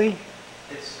approximately?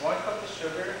 It's 1 cup of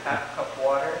sugar, half cup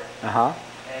water, and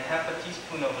half a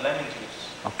teaspoon of lemon juice.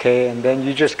 Okay, and then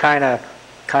you just kind of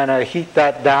heat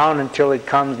that down until it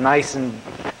comes nice and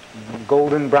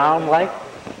golden brown like?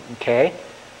 Okay.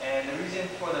 And the reason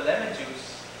for the lemon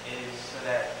juice is so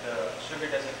that the sugar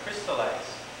doesn't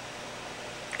crystallize.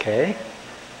 Okay. And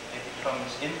it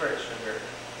becomes invert sugar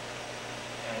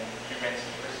and prevents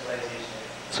the crystallization.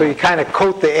 So you kind of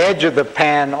coat the edge of the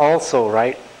pan also,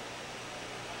 right?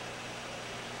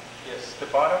 Yes, the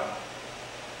bottom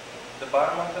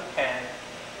of the pan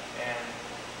and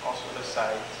also the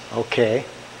sides. Okay.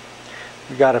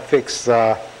 We got to fix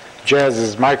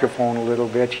Jez's microphone a little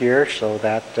bit here so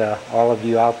that all of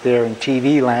you out there in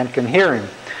TV land can hear him.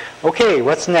 Okay,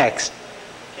 what's next?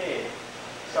 Okay,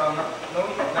 so now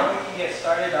we can get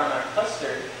started on our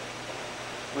custard,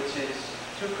 which is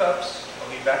 2 cups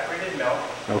of evaporated milk,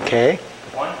 Okay.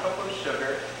 1 cup of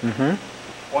sugar, Mm-hmm.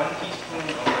 1 teaspoon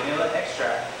of vanilla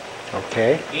extract,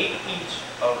 Okay. 8 each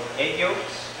of egg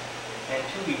yolks, and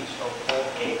 2 each of whole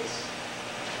eggs.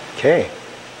 Okay.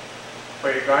 For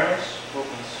your garnish will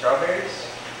be strawberries,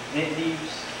 mint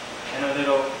leaves, and a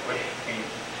little whipped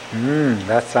cream.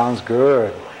 That sounds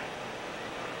good.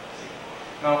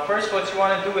 Now first what you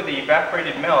want to do with the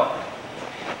evaporated milk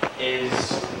is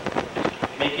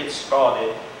make it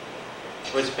scalded,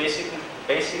 which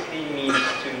basically means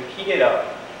to heat it up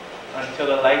until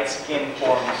the light skin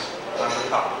forms on the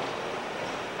top.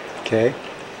 Okay.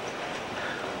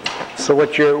 So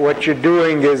what you're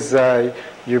doing is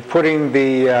you're putting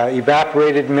the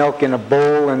evaporated milk in a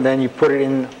bowl and then you put it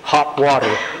in hot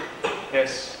water.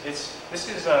 Yes, this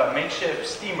is a makeshift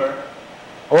steamer.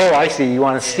 Oh, I see. You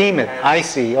want to steam it. I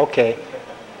see. Okay.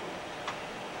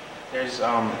 There's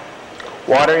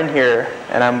water in here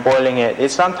and I'm boiling it.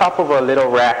 It's on top of a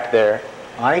little rack there.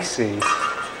 I see.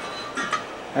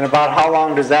 And about how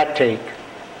long does that take?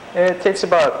 It takes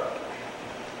about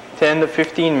 10 to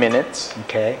 15 minutes.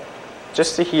 Okay.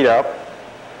 Just to heat up.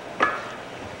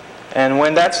 And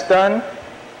when that's done,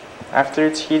 after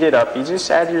it's heated up, you just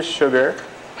add your sugar.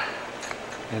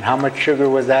 And how much sugar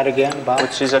was that again, about?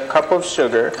 Which is a cup of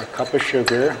sugar. A cup of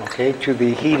sugar, okay, to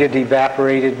the heated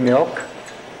evaporated milk.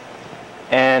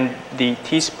 And the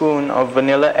teaspoon of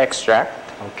vanilla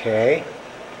extract. Okay.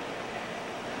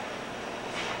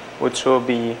 Which will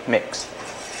be mixed.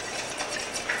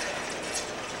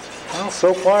 Well,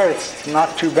 so far it's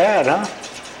not too bad, huh?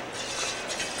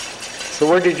 So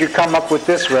where did you come up with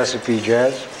this recipe,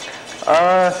 Jez?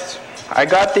 I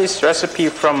got this recipe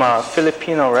from a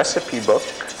Filipino recipe book.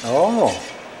 Oh,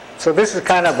 so this is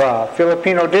kind of a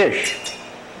Filipino dish.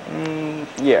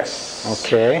 Yes.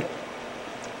 Okay.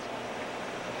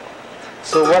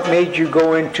 So what made you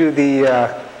go into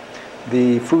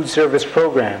the food service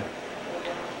program?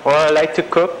 Well, I like to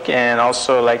cook and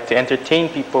also like to entertain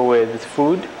people with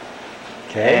food.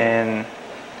 Okay. And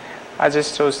I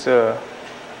just chose to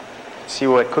see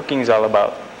what cooking is all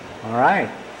about. All right.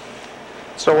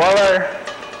 So while our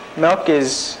milk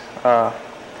is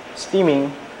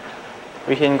steaming,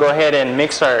 we can go ahead and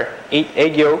mix our 8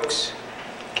 egg yolks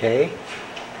Okay.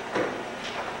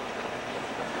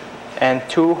 and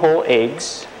 2 whole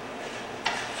eggs.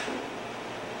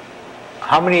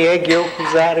 How many egg yolks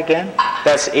is that again?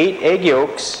 That's 8 egg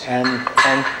yolks And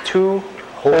and 2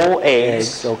 whole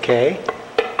eggs. okay.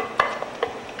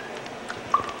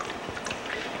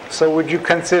 So would you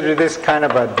consider this kind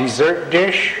of a dessert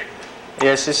dish?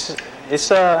 Yes,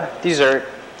 it's a dessert.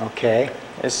 Okay.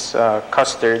 It's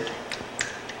custard.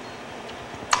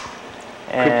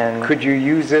 And Could you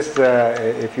use this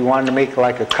if you wanted to make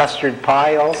like a custard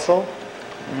pie also?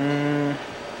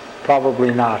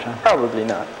 Probably not, huh? probably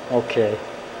not. Okay.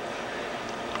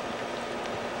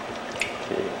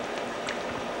 Okay.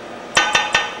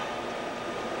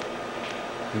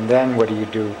 And then what do you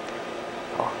do?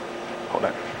 Oh, hold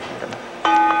on. I'm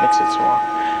gonna mix it some more.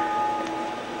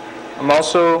 I'm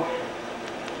also,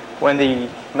 when the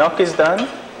milk is done,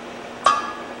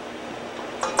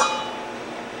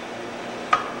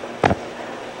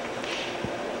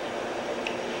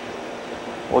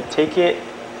 we'll take it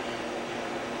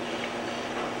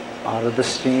Out of the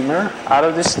steamer. out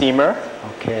of the steamer.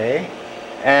 Okay.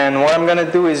 And what I'm going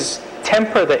to do is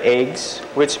temper the eggs,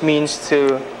 which means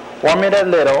to warm it a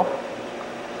little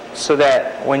so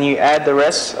that when you add the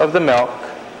rest of the milk,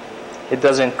 it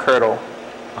doesn't curdle.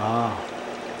 Ah.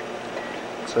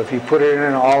 So if you put it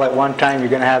in all at one time, you're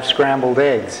going to have scrambled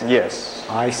eggs. Yes.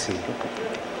 I see.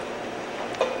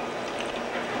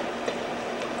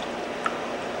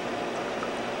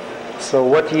 So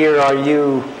what year are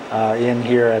you in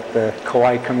here at the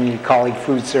Kauai Community College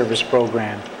Food Service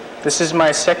Program? This is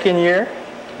my second year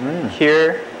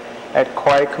here at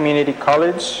Kauai Community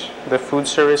College, the food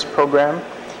service program,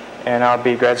 and I'll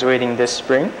be graduating this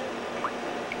spring.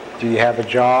 Do you have a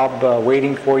job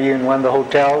waiting for you in one of the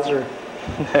hotels? Or?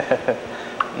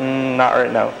 Not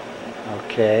right now.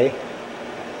 Okay.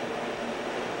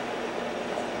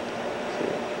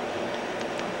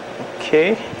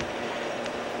 Okay.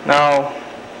 Now,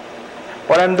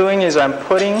 what I'm doing is I'm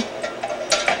putting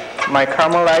my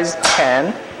caramelized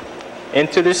pan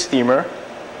into the steamer,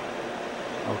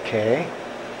 Okay.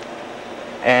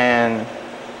 and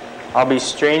I'll be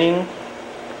straining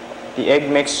the egg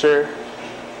mixture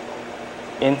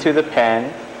into the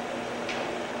pan,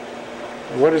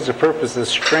 What is the purpose of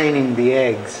straining the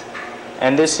eggs?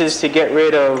 and this is to get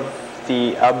rid of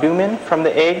the albumin from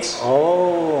the eggs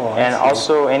Oh, I and see.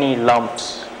 also any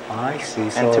lumps, I see.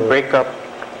 and to break up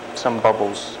some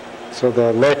bubbles. So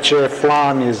the leche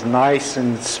flan is nice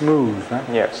and smooth, huh?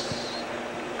 Yes.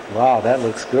 Wow, that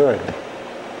looks good.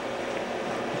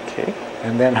 Okay.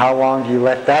 And then how long do you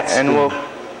let that steam? And we'll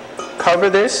cover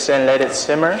this and let it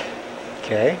simmer,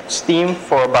 Okay, steam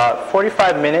for about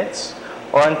 45 minutes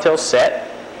or until set.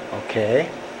 okay.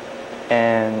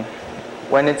 And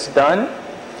when it's done,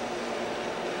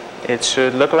 it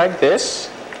should look like this.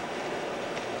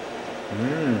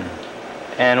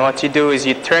 And what you do is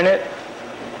you turn it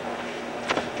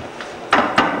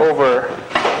over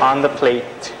on the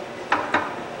plate,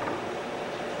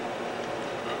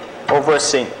 over a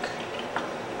sink,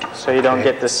 so you don't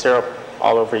Okay. get the syrup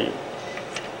all over you.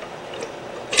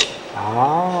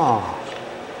 Ah.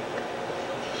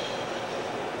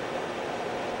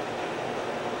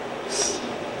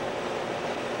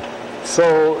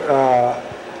 So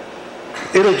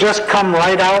it'll just come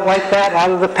right out like that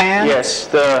out of the pan? Yes,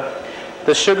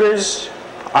 the sugars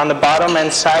on the bottom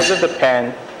and sides of the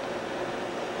pan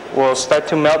will start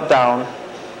to melt down,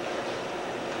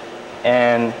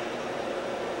 and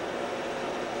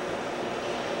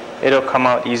it'll come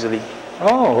out easily.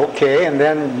 Oh, okay. And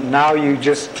then now you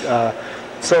just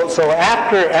so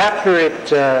after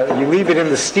it you leave it in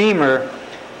the steamer.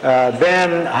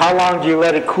 Then how long do you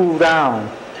let it cool down?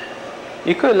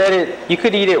 You could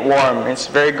eat it warm. It's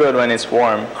very good when it's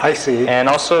warm. I see. And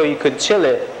also you could chill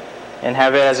it and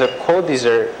have it as a cold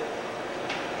dessert.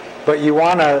 But you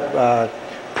want to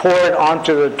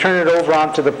turn it over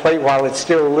onto the plate while it's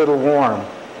still a little warm,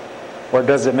 or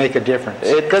does it make a difference?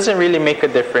 It doesn't really make a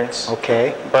difference.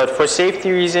 Okay. But for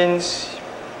safety reasons,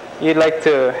 you'd like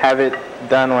to have it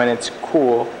done when it's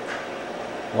cool.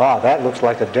 Wow, that looks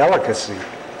like a delicacy.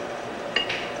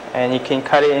 And you can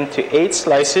cut it into 8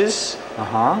 slices.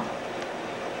 Uh-huh.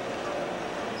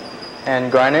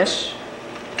 And garnish.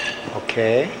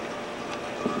 Okay.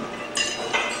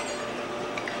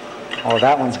 Oh,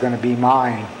 that one's going to be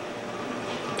mine.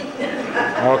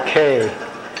 Okay.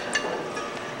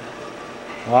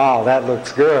 Wow, that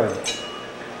looks good.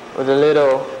 With a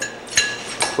little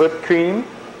whipped cream.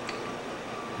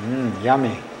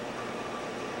 Yummy.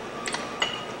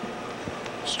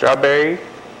 Strawberry.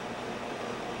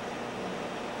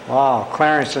 Wow,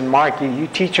 Clarence and Mark, you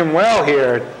teach them well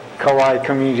here at Kauai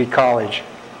Community College.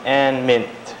 And mint.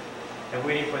 I'm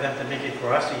waiting for them to make it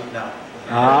for us to eat now.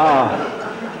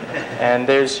 And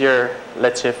there's your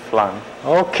leche flan.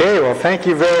 Okay, well, thank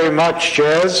you very much,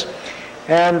 Jez.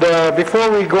 And before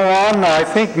we go on, I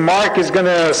think Mark is going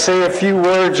to say a few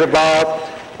words about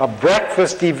a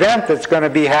breakfast event that's going to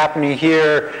be happening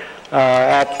here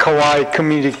at Kauai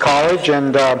Community College.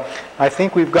 And I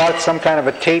think we've got some kind of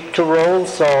a tape to roll,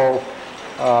 so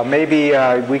maybe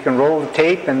we can roll the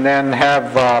tape and then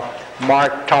have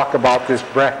Mark talk about this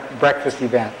breakfast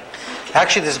event.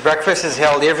 Actually, this breakfast is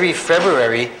held every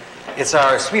February. It's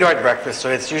our sweetheart breakfast, so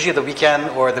it's usually the weekend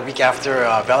or the week after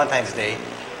Valentine's Day.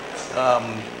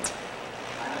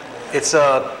 It's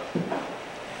a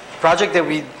project that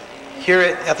we here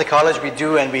at the college we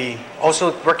do, and we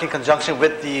also work in conjunction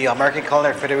with the American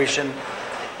Culinary Federation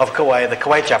of Kauai, the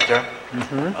Kauai chapter,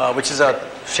 which is a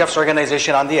chef's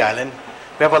organization on the island.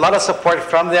 We have a lot of support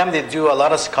from them. They do a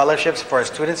lot of scholarships for our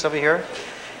students over here.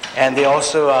 And they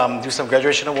also do some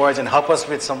graduation awards and help us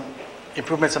with some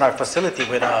improvements in our facility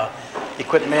with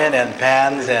equipment and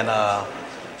pans and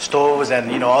stoves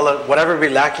and all of whatever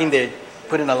we're lacking. They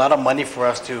put in a lot of money for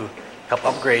us to help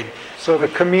upgrade. So the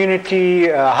community,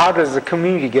 how does the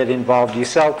community get involved? Do you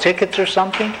sell tickets or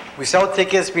something? We sell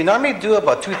tickets. We normally do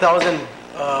about 2,000.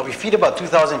 We feed about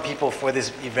 2,000 people for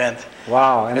this event.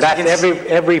 Wow, and that's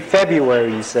every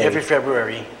February, you say? Every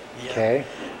February. Yeah. Okay.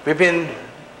 We've been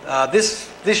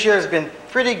this year has been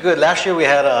pretty good. Last year we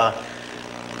had a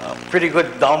pretty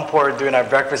good downpour during our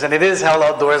breakfast, and it is held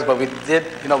outdoors. But we did,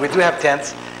 we do have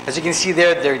tents. As you can see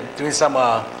there, they're doing some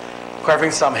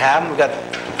carving some ham. We got.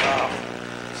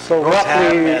 So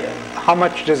roughly, how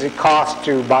much does it cost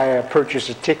to purchase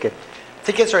a ticket?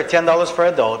 Tickets are $10 for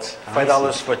adults,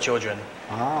 $5 for children.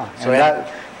 So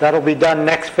that'll be done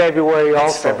next February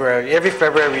also. February. Every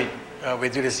February we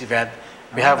do this event.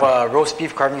 We have a roast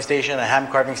beef carving station, a ham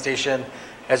carving station.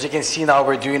 As you can see now,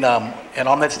 we're doing an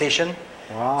omelet station.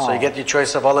 Wow. So you get your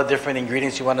choice of all the different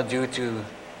ingredients you want to do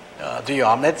do your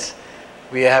omelets.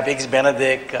 We have eggs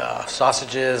Benedict,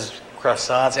 sausages,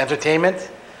 croissants, entertainment.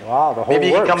 Wow, the whole Maybe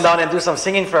you works. can come down and do some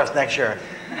singing for us next year.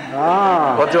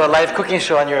 We'll do a live cooking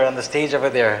show on the stage over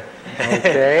there.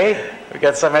 Okay. We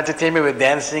got some entertainment with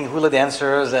dancing, hula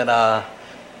dancers, and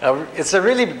it's a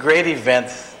really great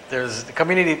event. The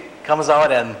community comes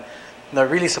out and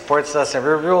really supports us, and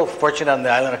we're real fortunate on the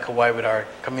island of Kauai with our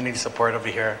community support over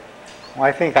here. Well,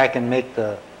 I think I can make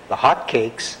the hot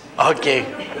cakes. Okay,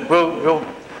 we'll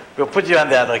put you on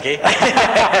that. Okay.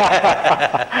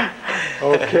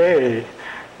 Okay.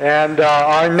 And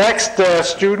our next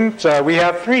student, we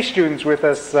have 3 students with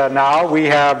us now. We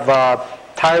have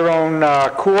Tyrone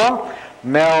Kua,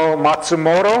 Mel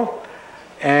Matsumoto,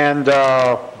 and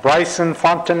Bryson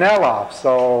Fontanella.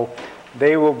 So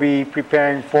they will be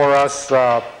preparing for us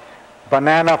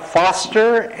banana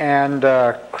foster and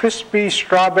crispy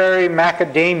strawberry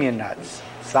macadamia nuts.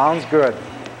 Sounds good.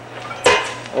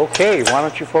 Okay, why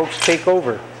don't you folks take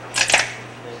over?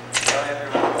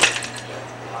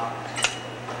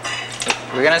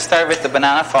 We're going to start with the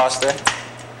banana foster.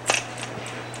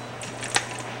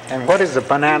 And what is a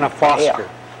banana foster?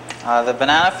 The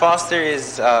banana foster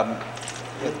is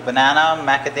with banana,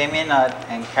 macadamia nut,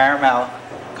 and caramel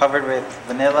covered with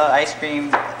vanilla ice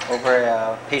cream over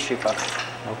a pastry puff.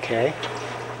 Okay.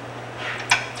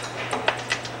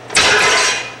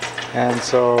 And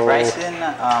so Bryson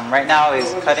right now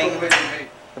is cutting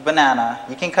the banana.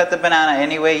 You can cut the banana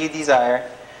any way you desire.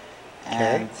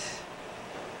 And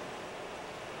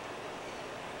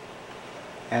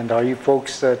And are you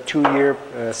folks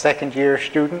second year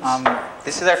students?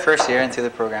 This is our first year into the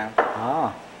program.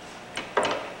 Ah.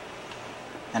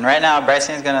 And right now,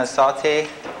 Bryson is going to saute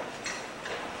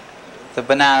the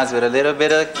bananas with a little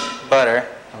bit of butter.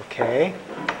 Okay.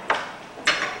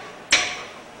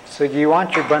 So do you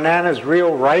want your bananas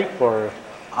real ripe or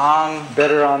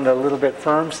better on the little bit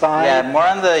firm side? Yeah, more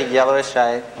on the yellowish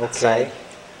side. Okay.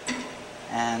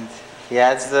 And he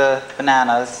adds the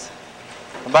bananas,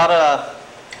 about a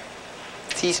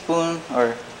teaspoon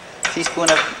of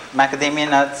macadamia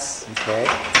nuts. Okay.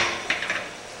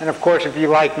 And of course, if you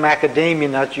like macadamia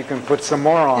nuts, you can put some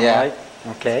more on, right?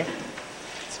 Okay.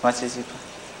 As much as you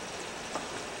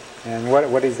And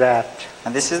what is that?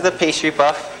 And this is the pastry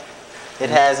puff. It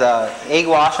has egg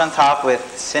wash on top with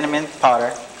cinnamon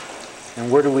powder. And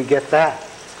where do we get that?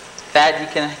 That you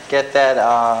can get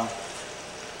that.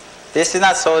 This is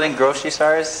not sold in grocery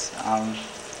stores.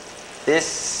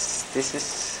 This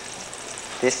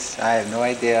I have no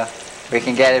idea where you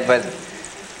can get it, but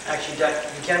Actually, Jack,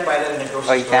 you can buy that in the grocery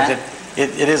Oh, you stores. can?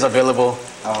 It is available.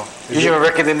 oh Usually, we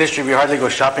work in the industry, we hardly go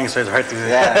shopping, so it's hard to.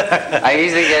 yeah, I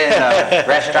usually get it in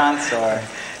restaurants or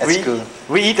at school.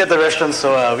 We eat at the restaurant,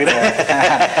 so we don't.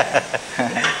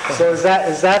 So is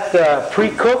that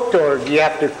pre-cooked, or do you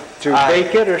have to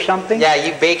bake it or something? Yeah,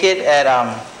 you bake it at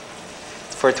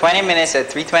for 20 minutes at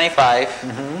 325,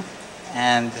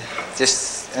 and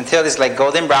just until it's like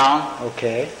golden brown.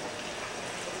 Okay.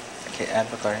 Okay, add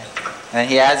Bacardi. And then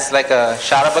he adds like a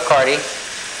shot of Bacardi.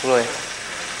 Fluid.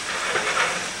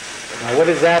 Now what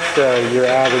is that you're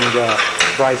adding,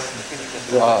 Bryce?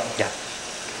 Oh, yeah.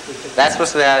 That's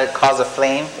supposed to cause a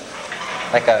flame,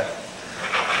 like a.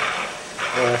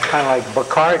 It's kind of like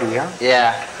Bacardi, huh?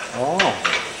 Yeah. Oh.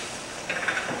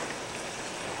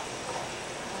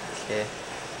 Okay.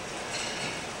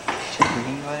 We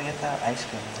can go and get that ice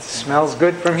cream. Smells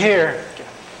good from here.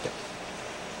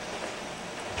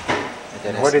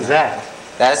 What is that?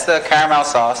 That's the caramel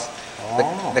sauce.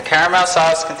 Oh. The caramel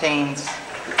sauce contains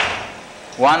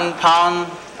 1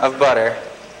 pound of butter,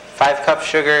 5 cups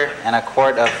sugar, and a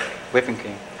quart of whipping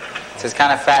cream. So it's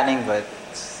kind of fattening, but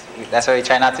that's why we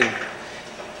try not to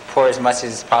pour as much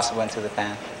as possible into the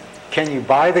pan. Can you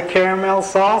buy the caramel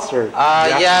sauce, or?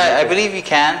 Yeah, I believe you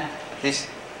can. This.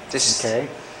 Okay.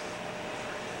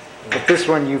 But this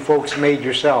one you folks made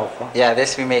yourself, huh? Yeah,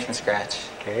 this we made from scratch.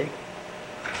 Okay.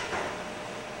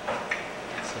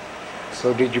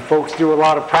 So did you folks do a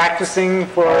lot of practicing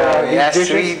for these yes,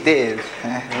 dishes? we did.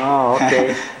 Oh,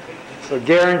 okay. So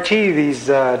guarantee these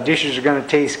dishes are going to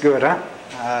taste good, huh?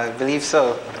 I believe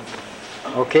so.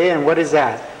 Okay, and what is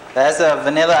that? That's a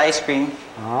vanilla ice cream.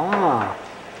 Ah.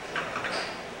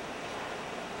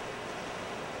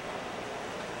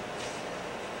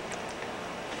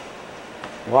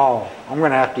 Wow, I'm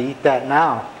going to have to eat that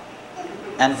now.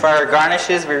 And for our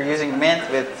garnishes, we're using mint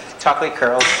with chocolate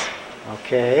curls.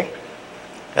 Okay.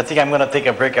 I think I'm going to take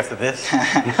a break after this.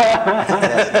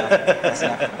 That's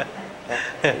enough.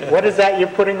 What is that you're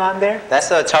putting on there? That's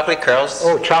chocolate curls.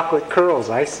 Oh, chocolate curls,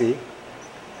 I see.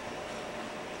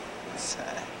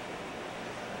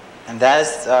 And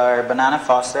that's our banana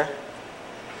foster.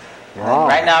 Wow.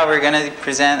 Right now we're going to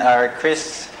present our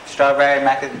crisp strawberry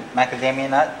macadamia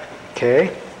nut.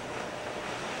 Okay.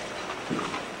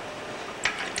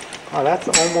 Oh, that's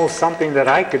almost something that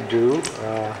I could do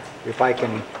if I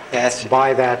can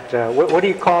buy that. What do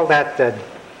you call that?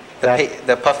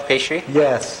 The puff pastry?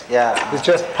 Yes. Yeah. It's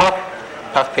just puff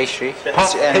pastry.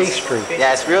 Puff And pastry.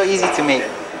 Yeah, it's real easy to make.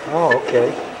 Oh, okay.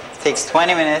 It takes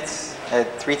 20 minutes at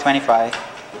 325.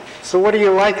 So what do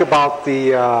you like about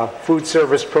the food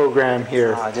service program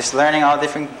here? Just learning all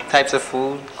different types of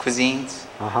food, cuisines.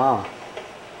 Uh-huh.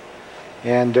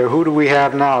 And who do we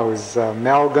have now? Is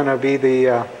Mel going to be the...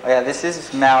 Oh yeah, this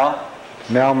is Mel.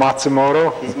 Mel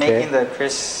Matsumoto? He's making the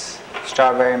crisp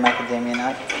strawberry macadamia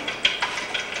nut.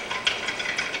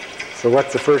 So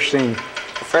what's the first thing?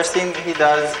 The first thing he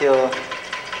does, he'll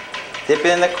dip it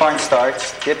in the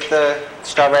cornstarch, dip the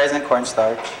strawberries in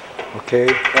cornstarch. Okay.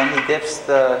 Then he dips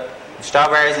the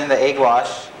strawberries in the egg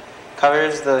wash,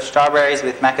 covers the strawberries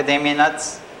with macadamia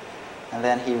nuts, and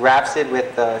then he wraps it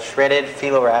with the shredded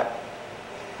phyllo wrap.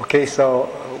 Okay, so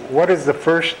what is the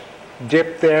first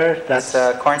dip there? That's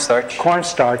cornstarch.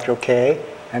 Cornstarch, okay.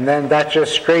 And then that's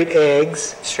just straight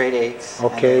eggs. Straight eggs.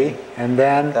 Okay, and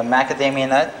then? The macadamia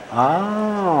nut.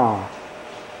 Ah.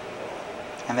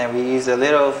 And then we use a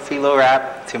little phyllo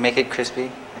wrap to make it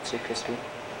crispy, extra crispy.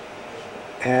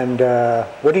 And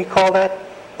what do you call that?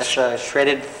 That's a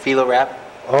shredded phyllo wrap.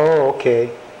 Oh, okay.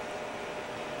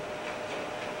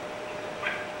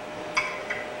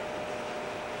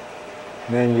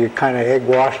 And then you kind of egg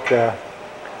wash the...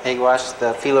 Egg wash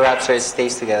the phyllo wrap so it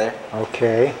stays together.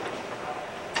 Okay.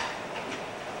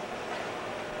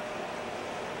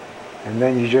 And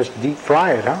then you just deep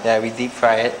fry it, huh? Yeah, we deep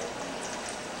fry it.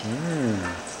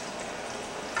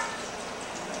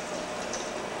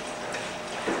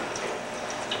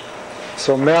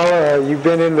 So Mel, you've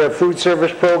been in the food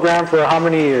service program for how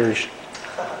many years?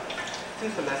 2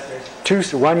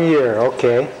 semesters. 1 year,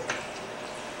 okay.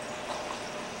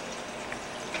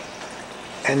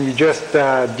 And you just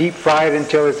deep fry it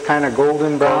until it's kind of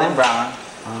golden brown? Golden brown.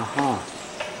 Uh-huh.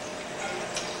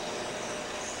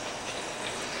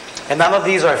 And none of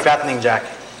these are fattening, Jack.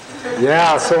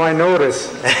 Yeah, so I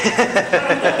noticed.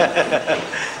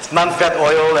 It's non-fat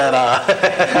oil and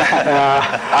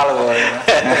Olive oil.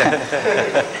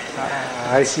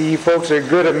 I see you folks are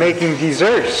good at making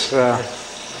desserts. I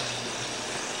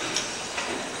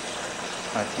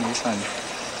think this one.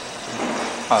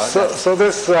 Oh, So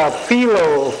this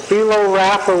phyllo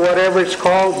wrap or whatever it's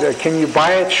called, can you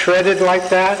buy it shredded like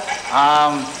that?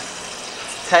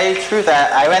 Tell you the truth,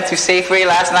 I went to Safeway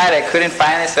last night. I couldn't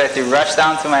find it, so I had to rush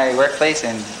down to my workplace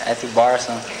and I had to borrow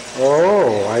some.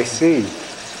 Oh, I see.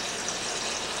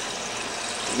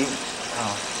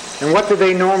 And what do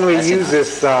they normally use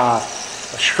this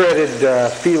shredded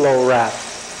phyllo wrap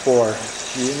for?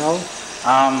 Do you know?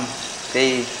 I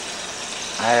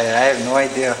have no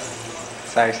idea.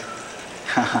 Sorry.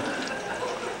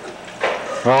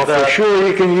 Well, for sure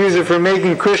you can use it for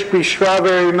making crispy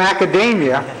strawberry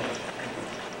macadamia.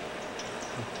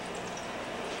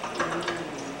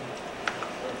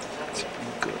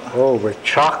 Oh, with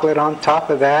chocolate on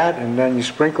top of that, and then you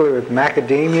sprinkle it with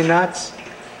macadamia nuts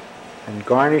and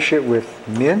garnish it with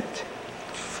mint.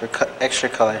 For extra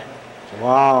color.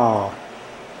 Wow.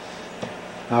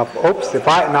 Now, oops, if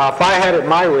I had it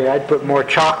my way, I'd put more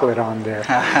chocolate on there.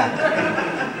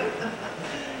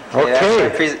 Okay. Yeah,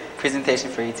 that's my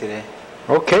presentation for you today.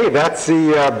 Okay, that's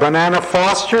the banana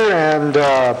foster and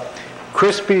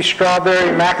crispy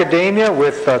strawberry macadamia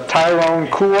with Tyrone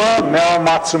Kua, Mel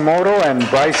Matsumoto, and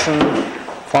Bryson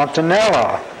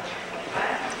Fontanella.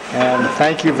 And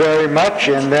thank you very much.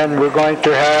 And then we're going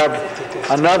to have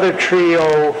another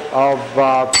trio of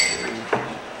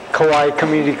Kauai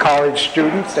Community College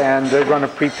students, and they're going to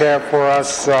prepare for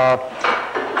us,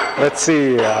 let's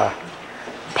see,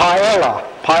 paella,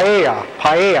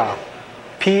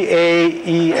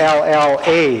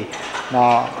 P-A-E-L-L-A.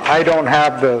 Now, I don't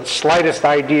have the slightest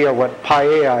idea what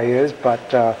paella is,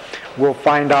 but we'll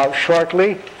find out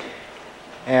shortly.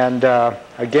 And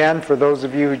again, for those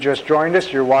of you who just joined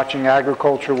us, you're watching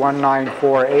Agriculture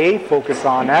 194A, Focus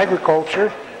on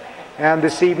Agriculture. And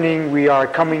this evening we are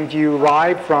coming to you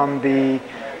live from the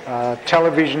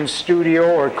television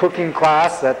studio or cooking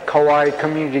class at Kauai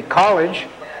Community College.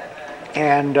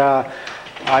 And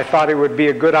I thought it would be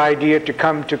a good idea to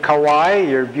come to Kauai,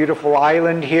 your beautiful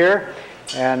island here.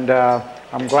 And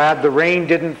I'm glad the rain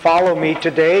didn't follow me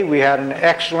today. We had an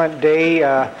excellent day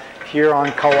here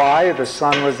on Kauai. The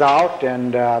sun was out,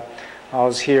 and I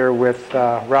was here with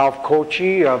Ralph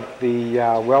Kochi of the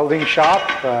welding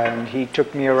shop, and he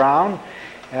took me around.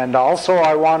 And also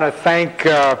I want to thank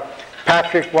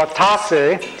Patrick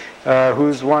Watase,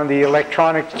 who's one of the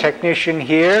electronic technician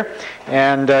here,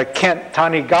 and Kent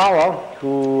Tanigawa,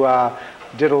 who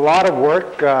did a lot of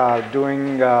work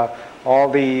doing all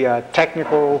the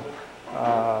technical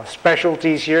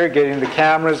specialties here, getting the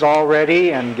cameras all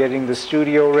ready and getting the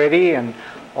studio ready, and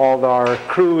all our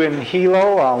crew in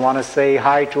Hilo. I want to say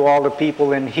hi to all the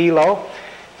people in Hilo.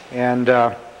 And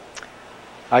I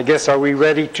guess, are we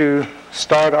ready to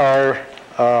start our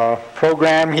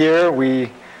program here?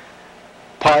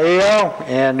 Paella,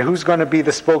 and who's going to be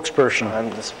the spokesperson? I'm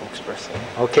the spokesperson.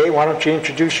 Okay, why don't you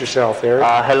introduce yourself, Eric?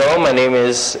 Hello, my name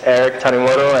is Eric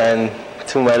Tanimoto, and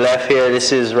to my left here,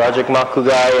 this is Roderick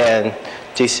Makugai and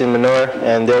Jason Minor,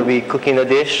 and they'll be cooking a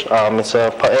dish. It's a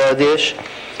paella dish.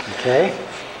 Okay.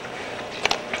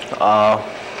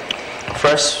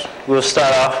 First, we'll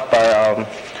start off by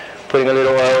putting a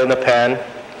little oil in the pan,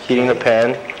 heating the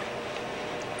pan.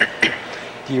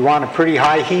 Do you want a pretty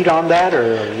high heat on that,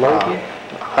 or low heat?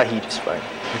 High heat is fine.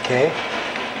 Okay.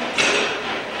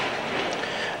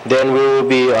 Then we will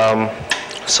be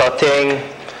sauteing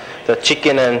the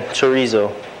chicken and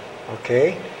chorizo.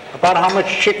 Okay. About how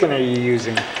much chicken are you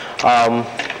using?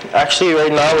 Actually,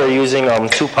 right now we're using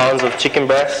 2 pounds of chicken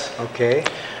breast. Okay.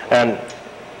 And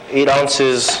 8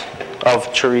 ounces of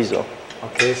chorizo.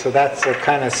 Okay, so that's a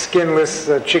kind of skinless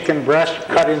chicken breast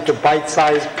cut into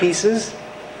bite-sized pieces.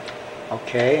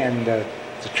 Okay, and the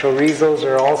chorizos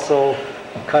are also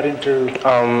cut into...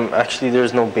 Actually,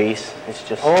 there's no base. It's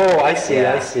just... Oh, I see,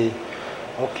 yeah. I see.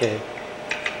 Okay.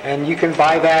 And you can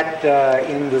buy that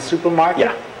in the supermarket?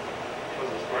 Yeah.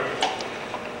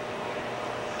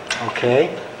 Okay.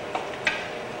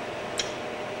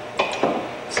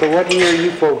 So what year are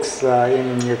you folks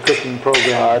in your cooking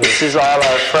program? This is all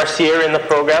our first year in the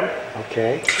program.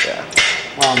 Okay. Yeah.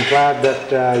 Well, I'm glad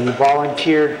that you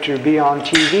volunteered to be on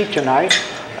TV tonight.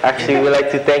 Actually, we'd like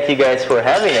to thank you guys for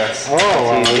having us. Oh,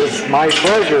 well, it's my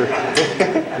pleasure.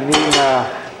 I mean,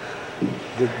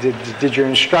 did your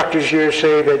instructors here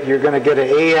say that you're going to get an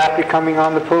A after coming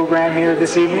on the program here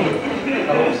this evening?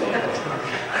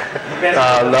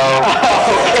 No.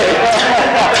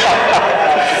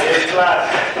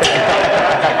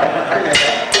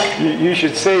 You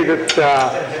should say that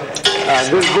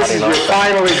This is your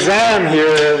final exam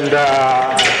here, and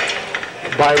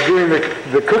by doing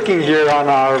the cooking here on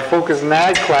our Focus and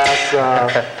Ag class,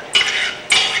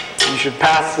 you should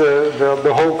pass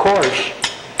the whole course.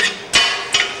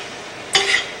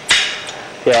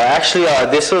 Yeah, actually,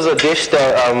 this was a dish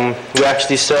that we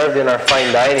actually served in our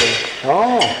fine dining.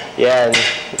 Oh. Yeah, and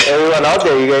everyone out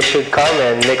there, you guys should come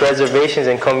and make reservations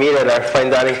and come eat at our fine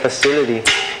dining facility.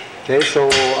 Okay, so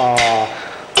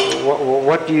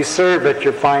what do you serve at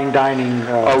your fine dining?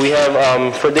 We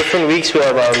have, for different weeks, we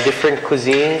have different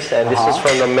cuisines, and this is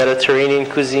from the Mediterranean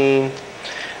cuisine,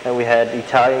 and we had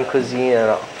Italian cuisine, and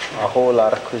a whole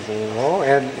lot of cuisine. Oh,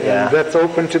 and that's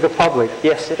open to the public?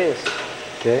 Yes, it is.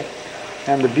 Okay.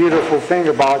 And the beautiful thing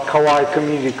about Kauai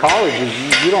Community College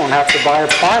is you don't have to buy a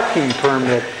parking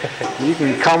permit. You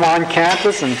can come on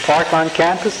campus and park on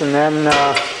campus, and then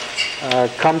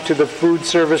come to the food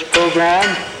service program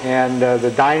and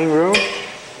the dining room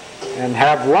and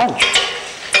have lunch.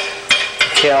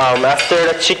 Okay, after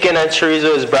the chicken and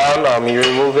chorizo is browned, you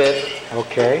remove it.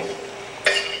 Okay.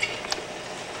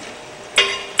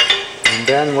 And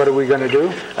then what are we going to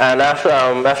do? And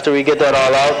after we get that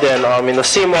all out, then in the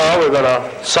same oil we're going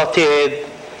to saute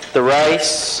the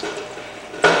rice,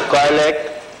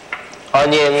 garlic,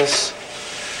 onions,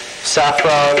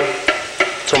 saffron,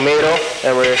 tomato,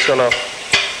 and we're just going to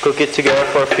cook it together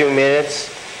for a few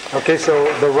minutes. Okay,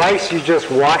 so the rice, you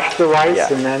just wash the rice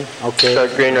and then, okay.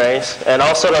 Short grain rice. And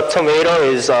also the tomato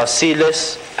is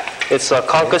seedless. It's a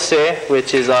concassé,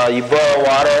 which is you boil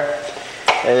water,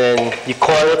 and then you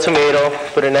coil the tomato,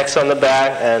 put it next on the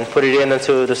back, and put it in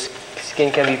until the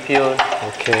skin can be peeled.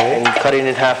 Okay. And you cut it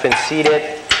in half and seed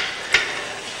it.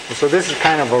 So this is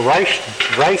kind of a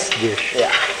rice dish.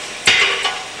 Yeah.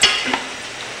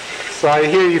 So I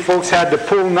hear you folks had to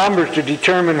pull numbers to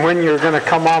determine when you're going to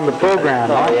come on the program,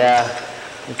 huh? Yeah.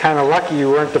 You're kind of lucky you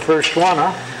weren't the first one,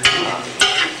 huh?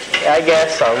 Yeah, I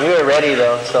guess so. We were ready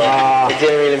though, so it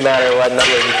didn't really matter what number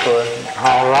you put.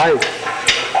 All right.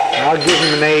 I'll give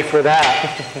him an A for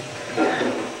that.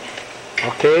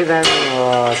 Okay, then,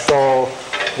 so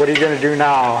what are you going to do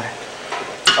now?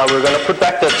 We're going to put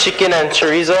back the chicken and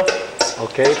chorizo.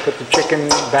 Okay, put the chicken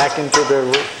back into the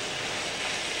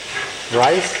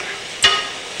rice.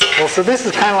 Well, so this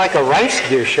is kind of like a rice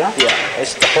dish, huh? Yeah,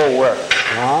 it's the whole work.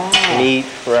 Oh. Meat,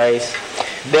 rice.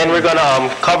 Then we're going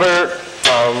to cover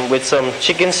with some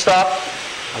chicken stock.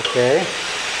 Okay.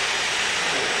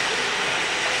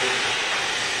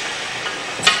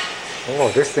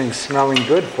 Oh, this thing's smelling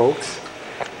good, folks.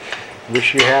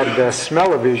 Wish you had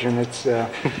smell-o-vision. It's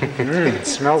it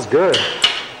smells good.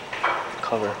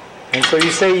 Cover. And so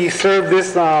you say you serve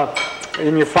this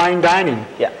in your fine dining.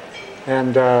 Yeah.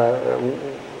 And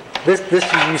this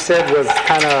you said was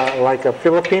kind of like a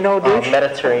Filipino dish?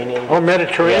 Mediterranean. Oh,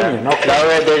 Mediterranean. Yeah. Okay. Now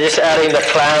they're just adding the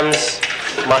clams,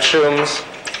 mushrooms,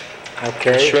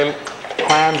 okay. And shrimp.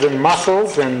 Clams and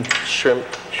mussels and shrimp.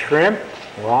 Shrimp.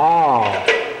 Wow.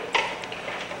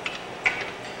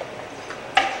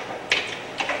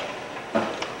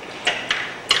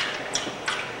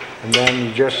 And then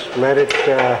you just let it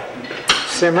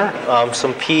simmer.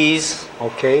 Some peas.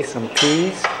 Okay, some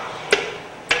peas.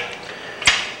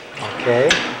 Okay.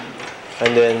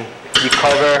 And then you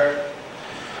cover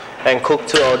and cook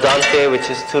to al dente, which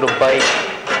is to the bite.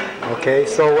 Okay,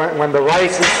 so when the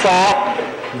rice is soft,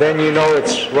 then you know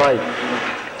it's right.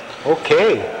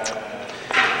 Okay.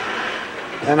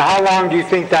 And how long do you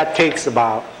think that takes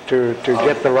about to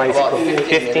get the rice cooked?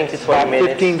 15 to 20 minutes.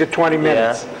 15 to 20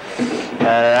 minutes. Yeah. And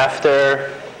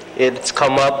after it's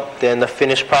come up, then the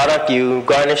finished product, you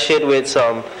garnish it with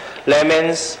some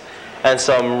lemons and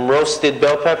some roasted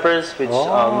bell peppers, which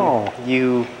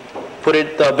you put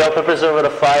the bell peppers over the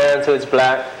fire until it's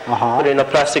black. Put it in a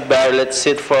plastic bag, let it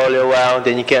sit for a little while.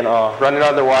 Then you can run it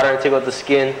under water and take out the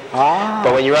skin.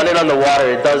 But when you run it on the water,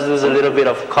 it does lose a little bit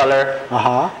of color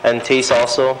and taste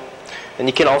also. And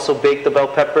you can also bake the bell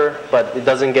pepper, but it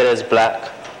doesn't get as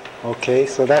black. Okay,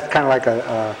 so that's kind of like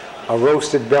a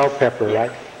roasted bell pepper,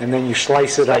 right? And then you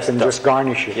slice it up and just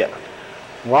garnish it. Yeah.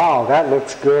 Wow, that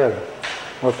looks good.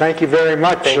 Well, thank you very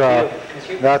much. Thank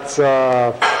you.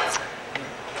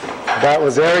 That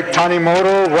was Eric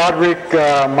Tanimoto, Roderick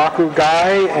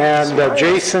Makugai, and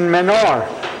Jason Menor.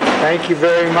 Thank you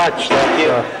very much. Thank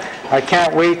you. I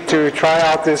can't wait to try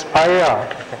out this paella.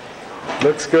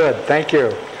 Looks good. Thank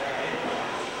you.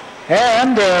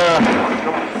 And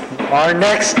our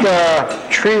next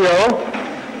trio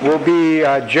will be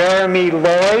Jeremy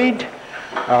Lloyd,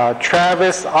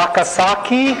 Travis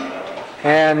Akasaki,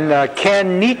 and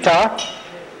Ken Nita,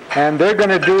 and they're going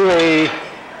to do a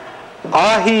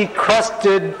ahi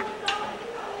crusted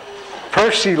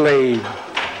persiflage.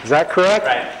 Is that correct?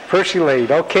 Right. Persiflage,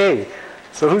 okay.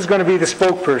 So who's going to be the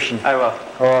spokesperson? I will.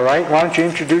 All right, why don't you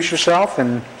introduce yourself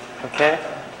and... Okay.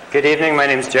 Good evening. My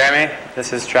name is Jeremy.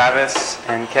 This is Travis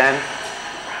and Ken.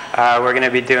 We're going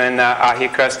to be doing the ahi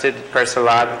crusted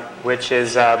persiflage, which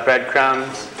is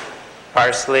breadcrumbs,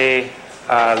 parsley,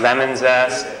 lemon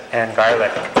zest, and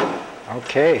garlic.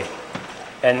 Okay.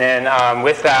 And then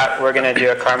with that, we're going to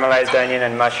do a caramelized onion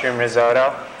and mushroom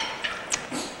risotto,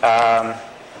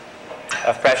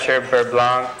 a fresh herb beurre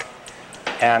blanc,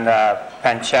 and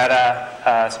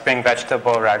pancetta spring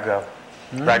vegetable ragu.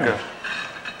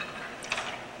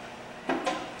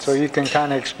 So you can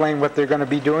kind of explain what they're going to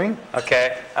be doing?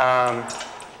 Okay.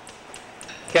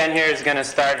 Ken here is going to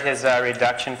start his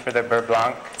reduction for the beurre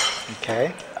blanc.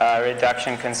 Okay.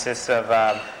 Reduction consists of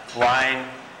wine,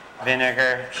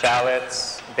 vinegar,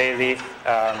 shallots, bay leaf,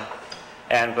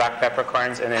 and black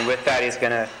peppercorns. And then with that, he's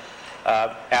going to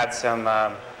add some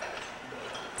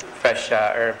fresh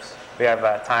herbs. We have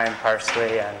thyme,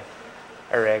 parsley, and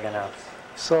oregano.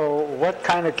 So what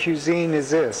kind of cuisine is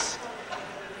this?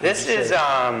 This is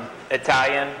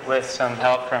Italian with some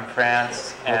help from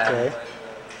France and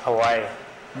Hawaii.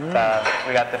 We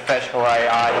got the fresh Hawaii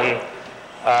ahi.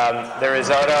 The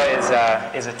risotto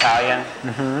is Italian.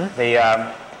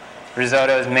 The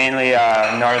risotto is mainly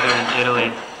northern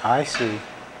Italy. I see.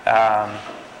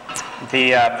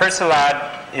 The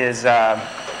persiflage is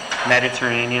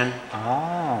Mediterranean.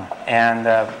 Ah. And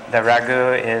the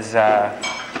ragu is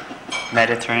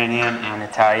Mediterranean and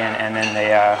Italian, and then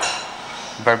the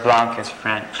beurre blanc is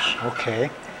French. Okay.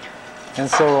 And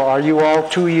so are you all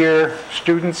 2-year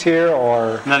students here,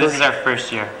 or? No, this is our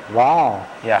first year. Wow.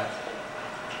 Yeah.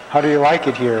 How do you like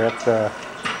it here at the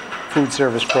food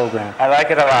service program? I like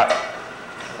it a lot.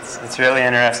 It's really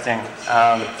interesting.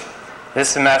 This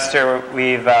semester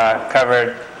we've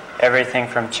covered everything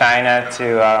from China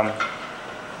to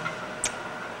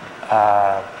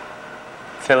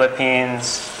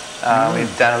Philippines.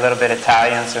 We've done a little bit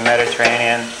Italian, some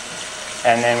Mediterranean,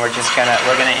 and then we're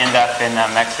gonna end up in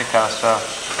Mexico. So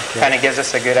kind of gives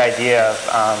us a good idea of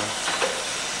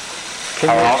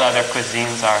how all the other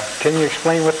cuisines are. Can you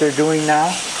explain what they're doing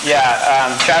now?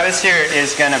 Yeah, Travis here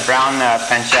is going to brown the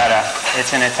pancetta.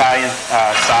 It's an Italian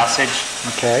sausage.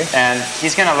 Okay. And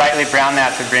he's going to lightly brown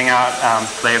that to bring out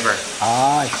flavor.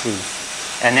 Ah, I see.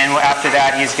 And then after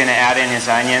that, he's going to add in his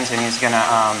onions, and he's going to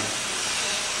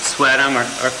sweat them or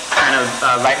kind of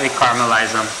lightly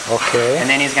caramelize them. Okay. And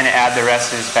then he's going to add the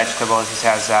rest of his vegetables. He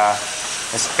has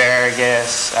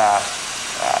asparagus,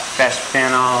 fresh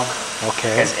fennel,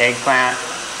 his eggplant.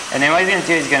 And then what he's going to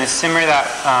do is he's going to simmer that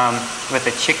with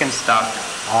a chicken stock.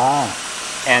 Ah.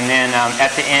 And then at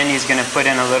the end, he's going to put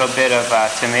in a little bit of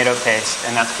tomato paste,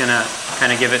 and that's going to kind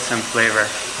of give it some flavor.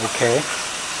 Okay.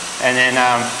 And then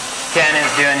Ken is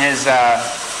doing his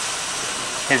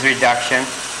reduction.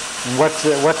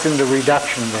 What's in the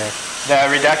reduction there? The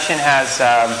reduction has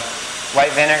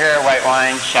white vinegar, white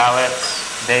wine, shallots,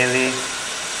 bay leaf,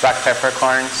 black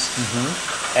peppercorns,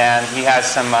 and he has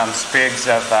some sprigs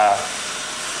of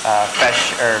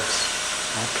fresh herbs.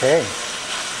 Okay.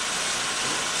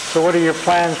 So what are your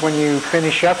plans when you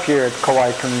finish up here at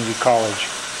Kauai Community College?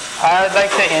 I'd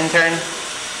like to intern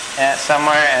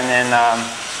somewhere and then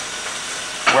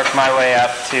work my way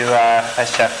up to a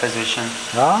chef position.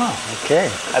 Ah, okay.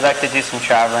 I'd like to do some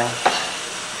traveling.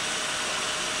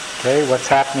 Okay, what's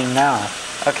happening now?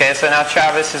 Okay, so now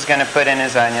Travis is going to put in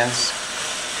his onions.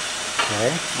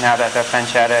 Okay. Now that the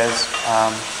pancetta is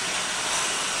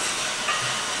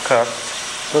cooked.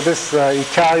 So this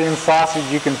Italian sausage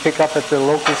you can pick up at the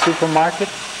local supermarket?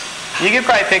 You could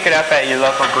probably pick it up at your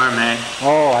local gourmet.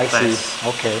 Oh, I place. see.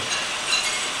 Okay.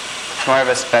 It's more of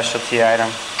a specialty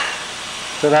item.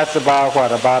 So that's about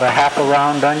what? About a half a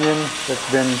round onion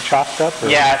that's been chopped up? Or?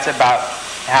 Yeah, it's about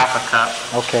half a cup.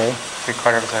 Okay.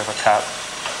 3/4 of a cup.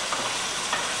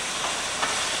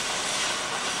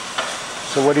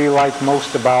 So what do you like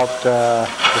most about the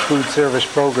food service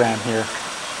program here?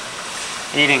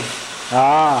 Eating.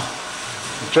 Ah,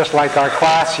 just like our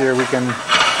class here, we can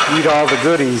eat all the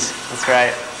goodies. That's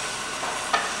right.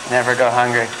 Never go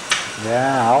hungry.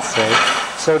 Yeah, I'll say.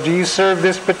 So do you serve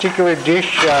this particular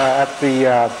dish at the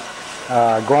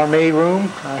gourmet room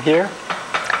here?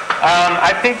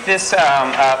 I picked this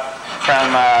up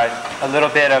from a little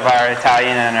bit of our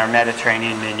Italian and our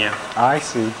Mediterranean menu. I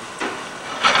see.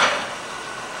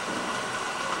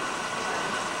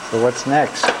 So what's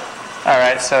next? All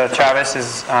right, so Travis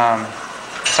has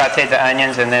sauteed the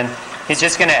onions, and then he's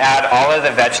just going to add all of the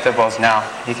vegetables now.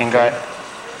 You can go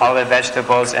all the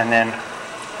vegetables, and then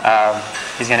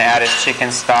he's going to add his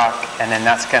chicken stock, and then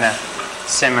that's going to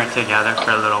simmer together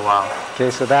for a little while.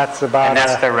 Okay, so that's about... And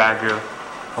that's the ragu.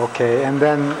 Okay, and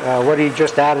then what he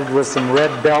just added was some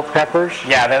red bell peppers?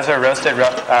 Yeah, those are roasted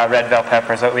red bell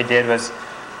peppers. What we did was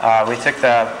we took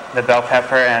the bell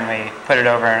pepper and we put it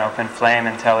over an open flame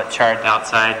until it charred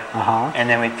outside. And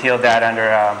then we peeled that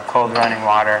under cold running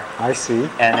water. I see.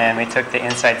 And then we took the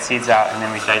inside seeds out and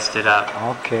then we diced it up.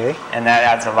 Okay. And that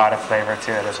adds a lot of flavor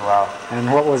to it as well. And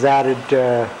what was added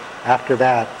after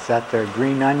that? Is that the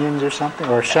green onions or something?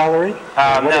 Or celery?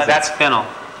 No, that's fennel.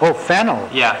 Oh, fennel.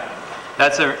 Yeah.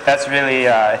 That's really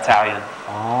Italian.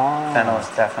 Oh. Fennel is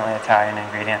definitely an Italian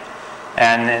ingredient.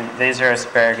 And then these are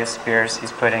asparagus spears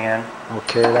he's putting in.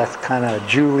 Okay, that's kind of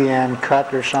julienne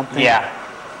cut or something? Yeah.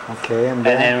 Okay, and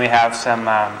then we have some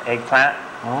eggplant.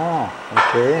 Oh,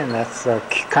 okay, and that's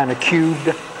kind of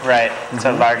cubed. Right, it's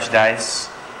a large dice.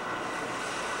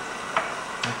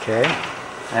 Okay.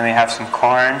 Then we have some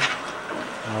corn.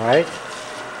 All right.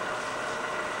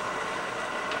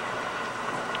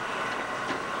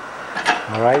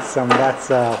 All right, that's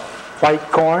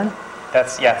white corn.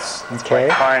 Yes, it's okay.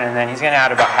 White corn, and then he's going to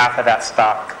add about half of that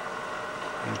stock.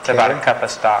 Okay. It's about a cup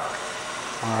of stock.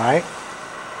 All right.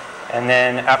 And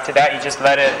then after that, you just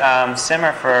let it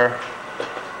simmer for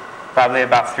probably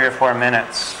about 3 or 4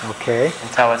 minutes. Okay.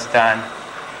 Until it's done.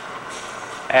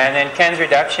 And then Ken's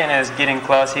reduction is getting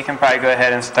close. He can probably go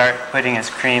ahead and start putting his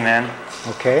cream in.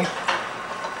 Okay.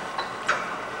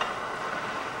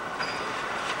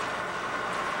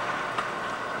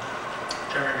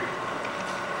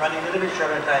 Running a little bit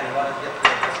short on time. You want to get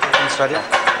the started?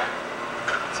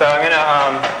 So I'm going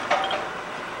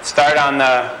to start on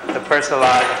the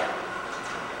persiflage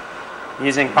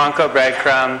using panko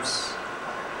breadcrumbs,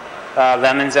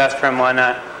 lemon zest from one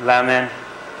lemon,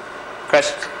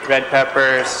 crushed red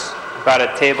peppers, about a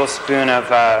tablespoon of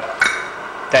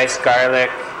diced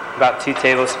garlic, about 2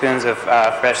 tablespoons of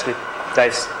freshly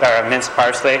diced or minced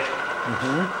parsley.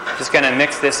 Just going to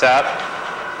mix this up.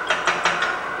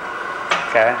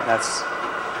 Okay, that's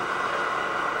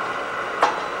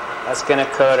going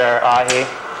to coat our ahi.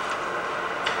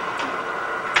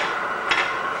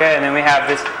 Okay, and then we have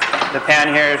this. The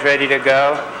pan here is ready to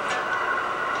go.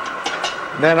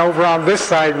 Then over on this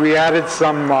side, we added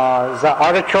some is that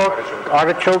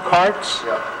artichoke hearts.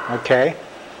 Yeah. Okay.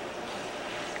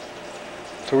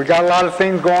 So we got a lot of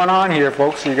things going on here,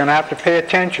 folks. So you're going to have to pay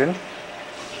attention.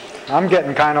 I'm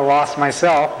getting kind of lost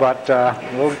myself, but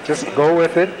we'll just go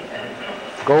with it.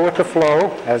 Go with the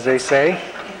flow, as they say.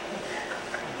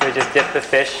 We just dip the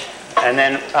fish, and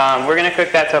then we're going to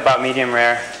cook that to about medium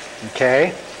rare.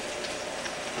 Okay.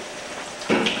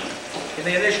 In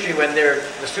the industry, when the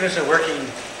students are working,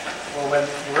 or when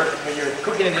you're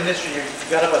cooking in the industry, you've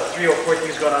got about 3 or 4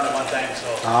 things going on at one time.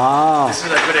 So this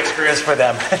is a good experience for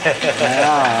them.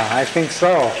 Yeah, I think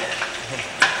so.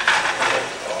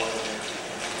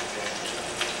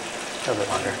 A bit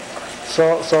longer.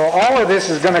 So all of this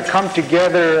is going to come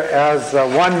together as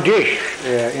one dish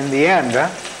in the end, huh?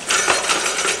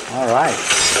 All right.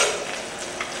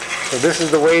 So this is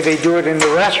the way they do it in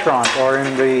the restaurant or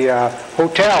in the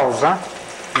hotels, huh?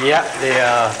 Yeah,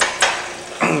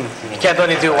 you can't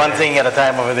only do one thing at a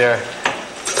time over there.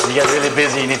 You get really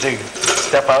busy, you need to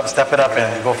step it up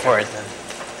and go for it.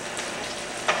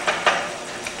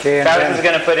 Okay, Clarence is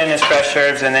going to put in his fresh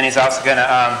herbs, and then he's also going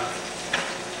to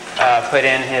put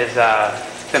in his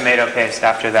tomato paste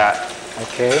after that.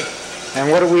 Okay. And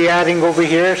what are we adding over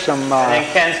here? Some. And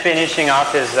then Ken's finishing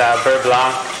off his beurre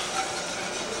blanc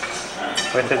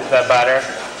with the butter,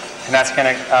 and that's going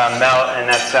to melt, and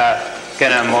that's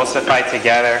going to emulsify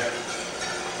together.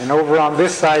 And over on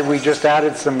this side, we just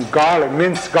added some garlic,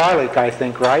 minced garlic, I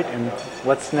think, right? And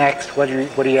what's next? What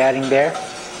are you adding there?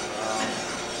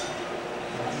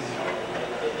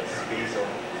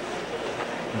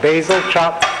 Basil,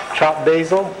 chopped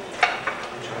basil.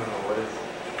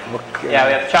 Okay. Yeah,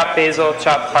 we have chopped basil,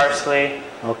 chopped parsley,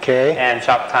 okay, and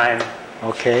chopped thyme.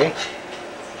 Okay.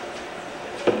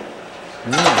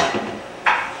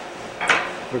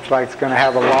 Looks like it's going to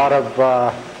have a lot of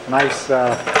nice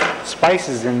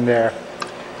spices in there.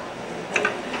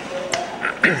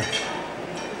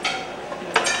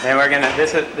 And we're gonna.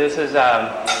 This is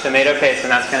tomato paste,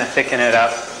 and that's going to thicken it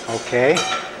up. Okay.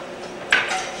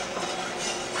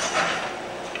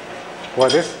 Well,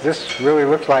 this really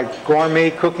looks like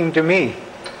gourmet cooking to me.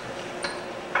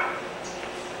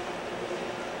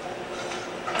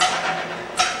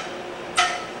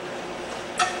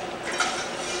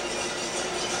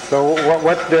 So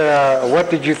what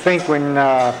did you think when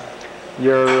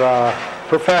your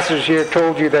professors here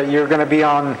told you that you're going to be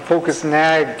on Focus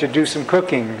NAG to do some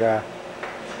cooking?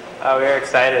 Oh, we're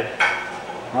excited.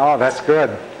 Oh, that's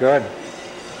good. Good.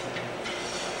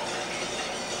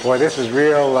 Boy, this is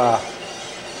real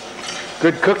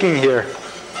good cooking here.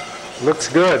 Looks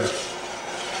good.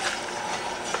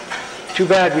 Too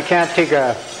bad we can't take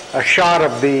a shot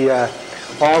of the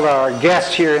all our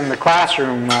guests here in the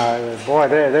classroom. Boy,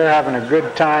 they're having a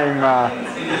good time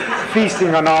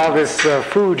feasting on all this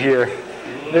food here.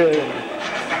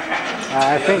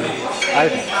 I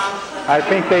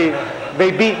think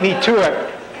they beat me to it.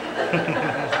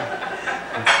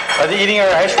 Are they eating our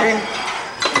ice cream?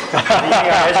 Are they eating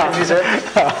our ice cream dessert?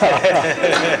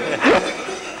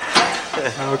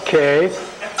 Okay.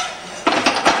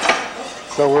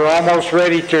 So we're almost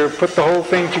ready to put the whole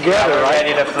thing together, We're right?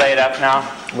 ready to plate up now.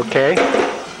 Okay.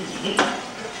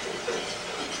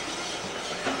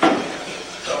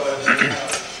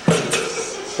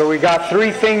 So we got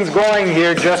 3 things going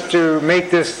here just to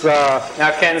make this.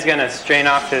 Now Ken's going to strain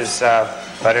off his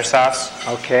butter sauce.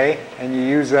 Okay. And you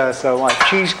use so what,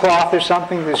 cheesecloth or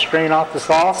something to strain off the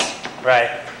sauce? Right.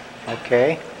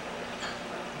 Okay.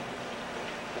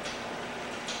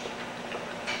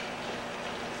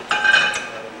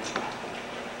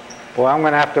 Well, I'm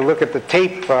going to have to look at the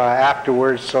tape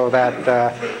afterwards so that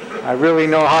I really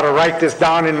know how to write this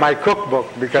down in my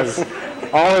cookbook, because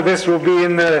all of this will be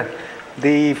in the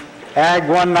Ag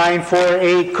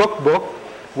 194A cookbook,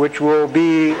 which will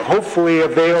be hopefully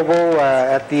available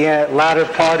at the latter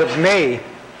part of May.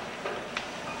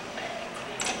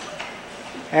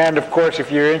 And of course,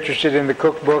 if you're interested in the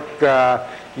cookbook,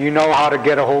 you know how to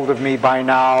get a hold of me by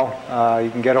now.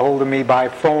 You can get a hold of me by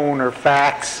phone or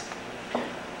fax,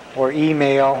 or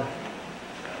email,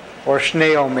 or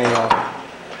snail mail.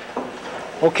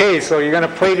 Okay, so you're going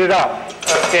to plate it up.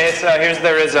 Okay, so here's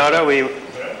the risotto. We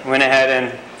went ahead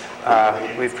and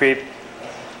we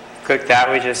pre-cooked that.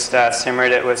 We just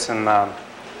simmered it with some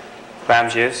clam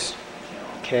juice.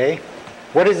 Okay.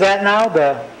 What is that now?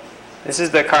 This is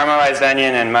the caramelized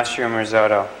onion and mushroom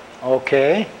risotto.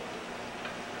 Okay.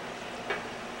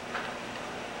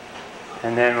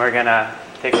 And then we're going to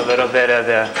take a little bit of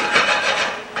the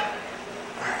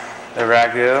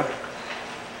ragu.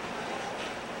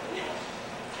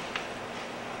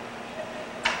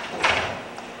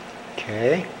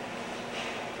 Okay.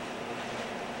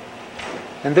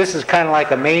 And this is kind of like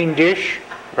a main dish?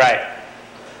 Right.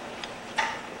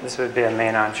 This would be a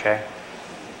main entree.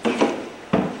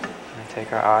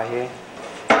 Take our ahi.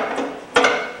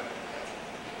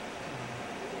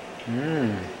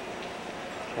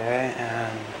 Okay,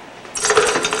 and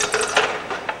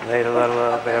laid a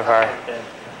little bit of our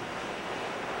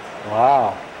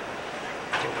Wow.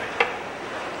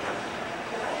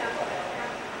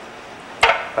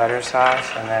 butter sauce,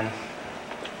 and then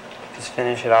just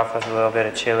finish it off with a little bit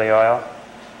of chili oil.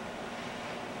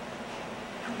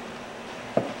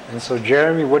 And so,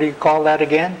 Jeremy, what do you call that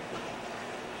again?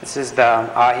 This is the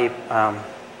ahi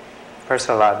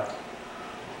persiflage.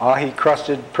 Ahi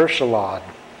crusted persiflage.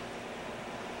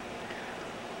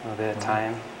 A little bit of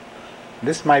thyme.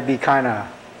 This might be kind of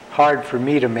hard for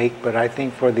me to make, but I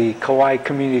think for the Kauai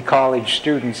Community College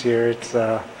students here, it's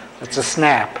a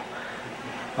snap.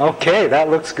 Okay, that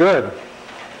looks good.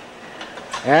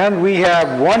 And we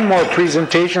have one more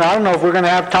presentation. I don't know if we're going to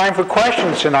have time for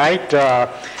questions tonight.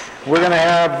 We're going to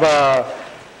have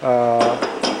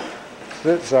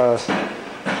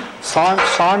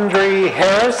Sandri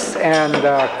Harris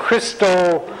and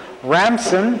Crystal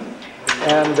Ramson,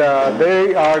 and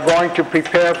they are going to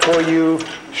prepare for you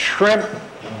shrimp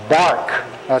barc.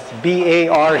 That's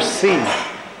B-A-R-C.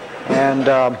 And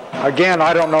again,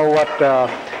 I don't know what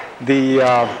the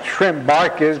shrimp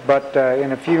barc is, but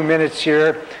in a few minutes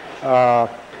here,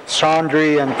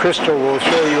 Sandri and Crystal will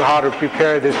show you how to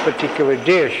prepare this particular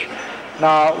dish.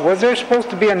 Now, was there supposed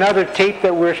to be another tape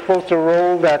that we're supposed to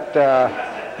roll that...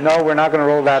 no, we're not going to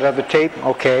roll that other tape?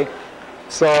 Okay.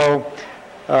 So,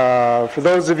 for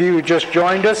those of you who just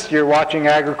joined us, you're watching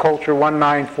Agriculture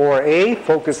 194A,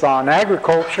 Focus on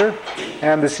Agriculture.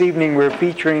 And this evening we're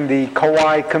featuring the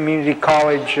Kauai Community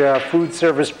College Food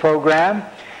Service Program.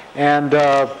 And,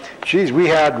 geez, we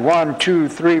had 1, 2,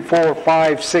 3, 4,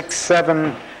 5, 6,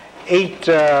 7, 8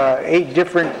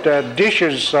 different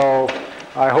dishes. So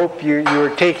I hope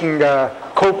you're taking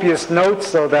copious notes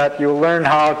so that you'll learn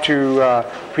how to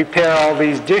prepare all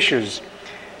these dishes.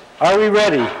 Are we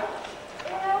ready?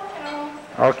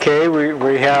 Okay,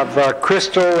 we have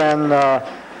Crystal and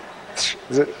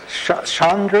is it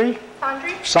Sandri?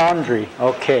 Sandri,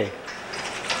 okay.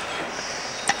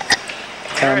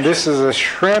 And this is a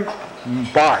shrimp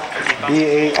barc,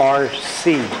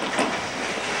 B-A-R-C.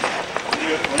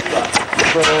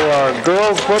 So,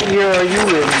 girls, what year are you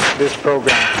in this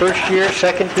program? First year,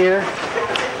 second year?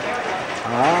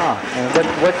 Ah, and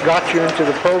what got you into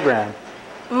the program?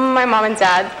 from my mom and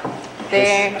dad.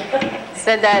 They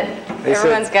said that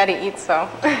everyone's got to eat, so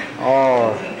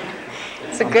Oh,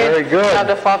 it's a very good good. job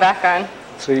to fall back on.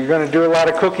 so you're going to do a lot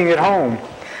of cooking at home.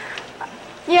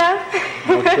 Yeah.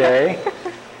 Okay.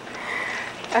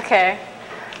 Okay.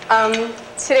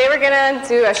 Today we're gonna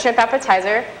do a shrimp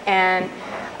appetizer, and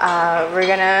we're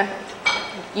gonna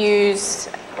use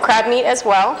crab meat as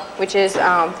well, which is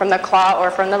from the claw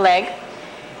or from the leg.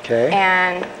 Okay.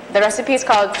 And the recipe is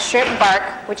called shrimp bark,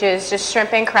 which is just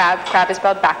shrimp and crab. Crab is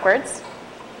spelled backwards.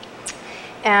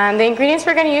 And the ingredients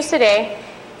we're gonna use today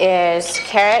is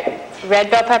carrot,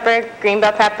 red bell pepper, green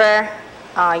bell pepper,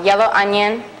 yellow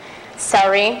onion,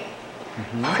 celery,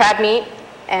 crab meat,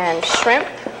 and shrimp.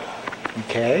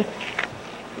 Okay.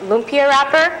 Lumpia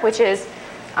wrapper, which is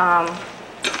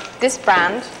this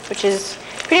brand, which is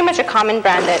pretty much a common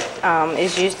brand that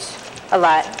is used a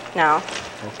lot now.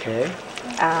 Okay.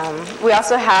 We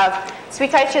also have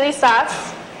sweet Thai chili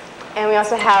sauce, and we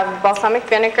also have balsamic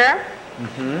vinegar.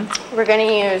 We're going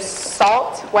to use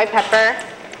salt, white pepper,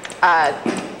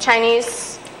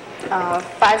 Chinese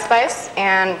 5-spice,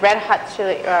 and red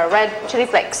chili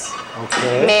flakes.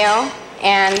 Okay. Mayo,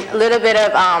 and a little bit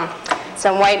of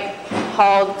some white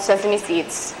hulled sesame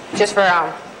seeds, just for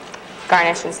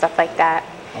garnish and stuff like that.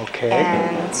 Okay.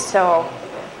 And so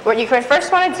what you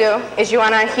first want to do is you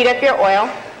want to heat up your oil,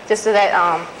 just so that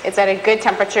it's at a good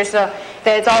temperature, so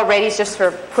that it's all ready just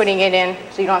for putting it in,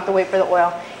 so you don't have to wait for the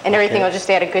oil. And everything Okay. will just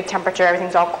stay at a good temperature.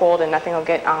 Everything's all cold and nothing will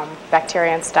get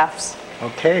bacteria and stuffs.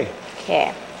 Okay.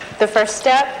 Okay. The first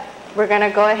step, we're going to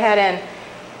go ahead and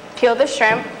peel the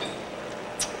shrimp,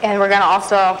 and we're going to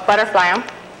also butterfly them.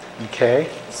 Okay.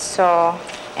 So,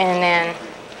 and then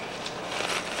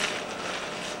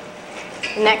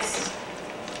next,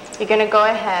 you're going to go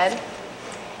ahead,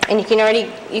 and you can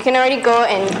already go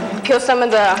and peel some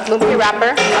of the lumpia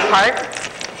wrapper apart,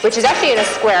 which is actually in a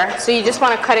square. So you just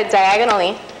want to cut it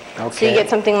diagonally, so you Okay. get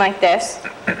something like this,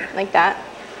 like that.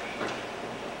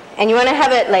 And you want to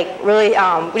have it like really,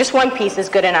 just one piece is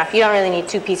good enough. You don't really need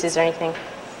 2 pieces or anything.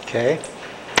 Okay.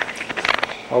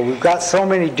 Well, we've got so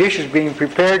many dishes being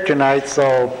prepared tonight,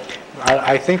 so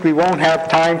I think we won't have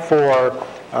time for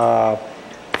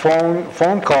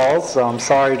phone calls, I'm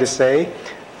sorry to say.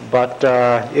 But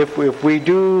if we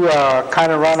do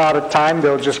kind of run out of time,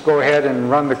 they'll just go ahead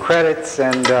and run the credits.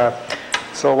 And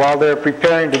so while they're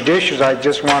preparing the dishes, I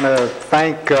just want to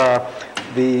thank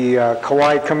the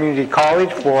Kauai Community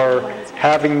College for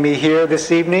having me here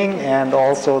this evening, and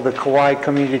also the Kauai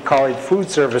Community College Food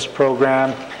Service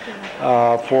Program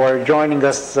for joining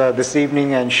us this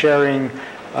evening and sharing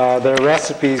their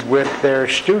recipes with their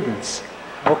students.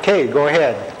 Okay, go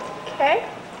ahead. Okay.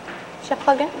 Should I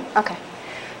plug in? Okay.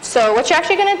 So what you're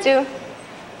actually going to do,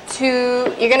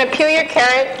 you're going to peel your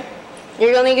carrot.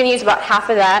 You're only going to use about half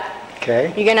of that.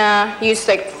 Okay. You're going to use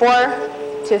like 4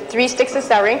 to 3 sticks of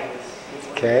celery.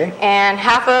 Okay. And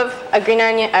half of a green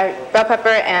onion, a bell pepper,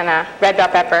 and a red bell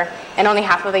pepper, and only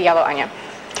half of the yellow onion.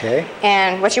 Okay.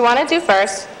 And what you want to do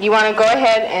first, you want to go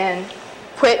ahead and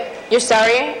put your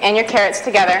celery and your carrots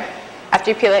together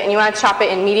after you peel it, and you want to chop it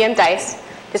in medium dice.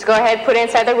 Just go ahead, put it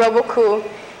inside the Roboku,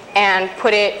 and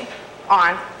put it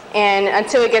on, and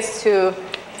until it gets to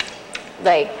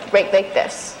like right like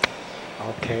this.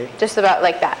 Okay. Just about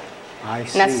like that. I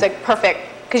see. And that's like perfect,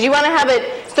 because you want to have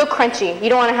it still crunchy. You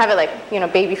don't want to have it like,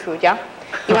 baby food, yeah?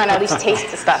 You want to at least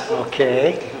taste the stuff.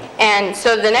 Okay. And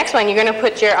so the next one, you're going to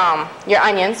put your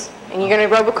onions, and you're going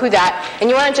to Roboku that, and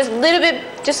you want it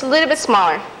just a little bit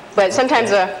smaller. But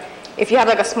sometimes if you have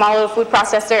like a small little food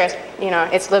processor,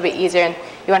 it's a little bit easier, and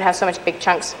you want to have so much big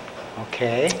chunks.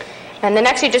 Okay. And the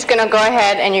next, you're just going to go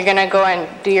ahead and you're going to go and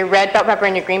do your red bell pepper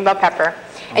and your green bell pepper.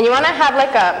 And you want to have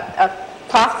like a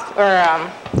cloth or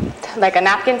like a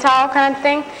napkin towel kind of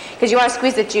thing, because you want to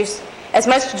squeeze the juice, as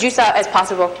much juice out as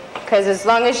possible. Because as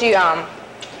long as you,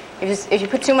 if you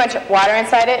put too much water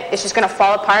inside it, it's just going to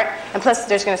fall apart. And plus,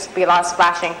 there's going to be a lot of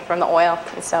splashing from the oil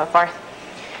and so forth.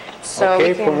 So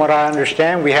Okay, from what I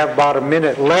understand, we have about a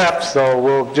minute left, so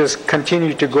we'll just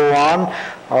continue to go on.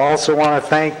 I also want to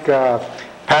thank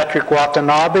Patrick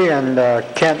Watanabe and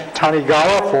Kent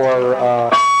Tanigawa for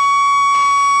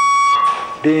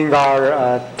being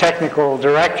our technical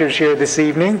directors here this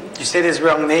evening. You said his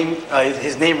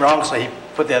name wrong, so he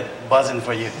put that buzz in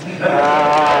for you.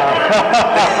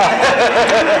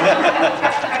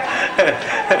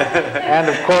 And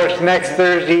of course, next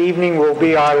Thursday evening will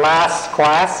be our last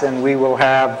class, and we will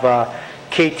have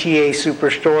KTA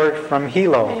Superstore from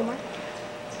Hilo.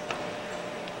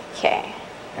 Okay.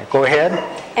 Go ahead.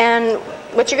 And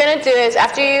what you're going to do is,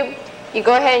 after you you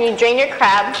go ahead and you drain your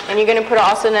crab, and you're going to put it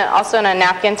also in a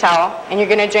napkin towel, and you're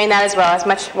going to drain that as well, as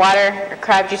much water or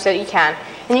crab juice that you can.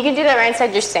 And you can do that right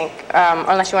inside your sink,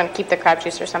 or unless you want to keep the crab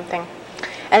juice or something.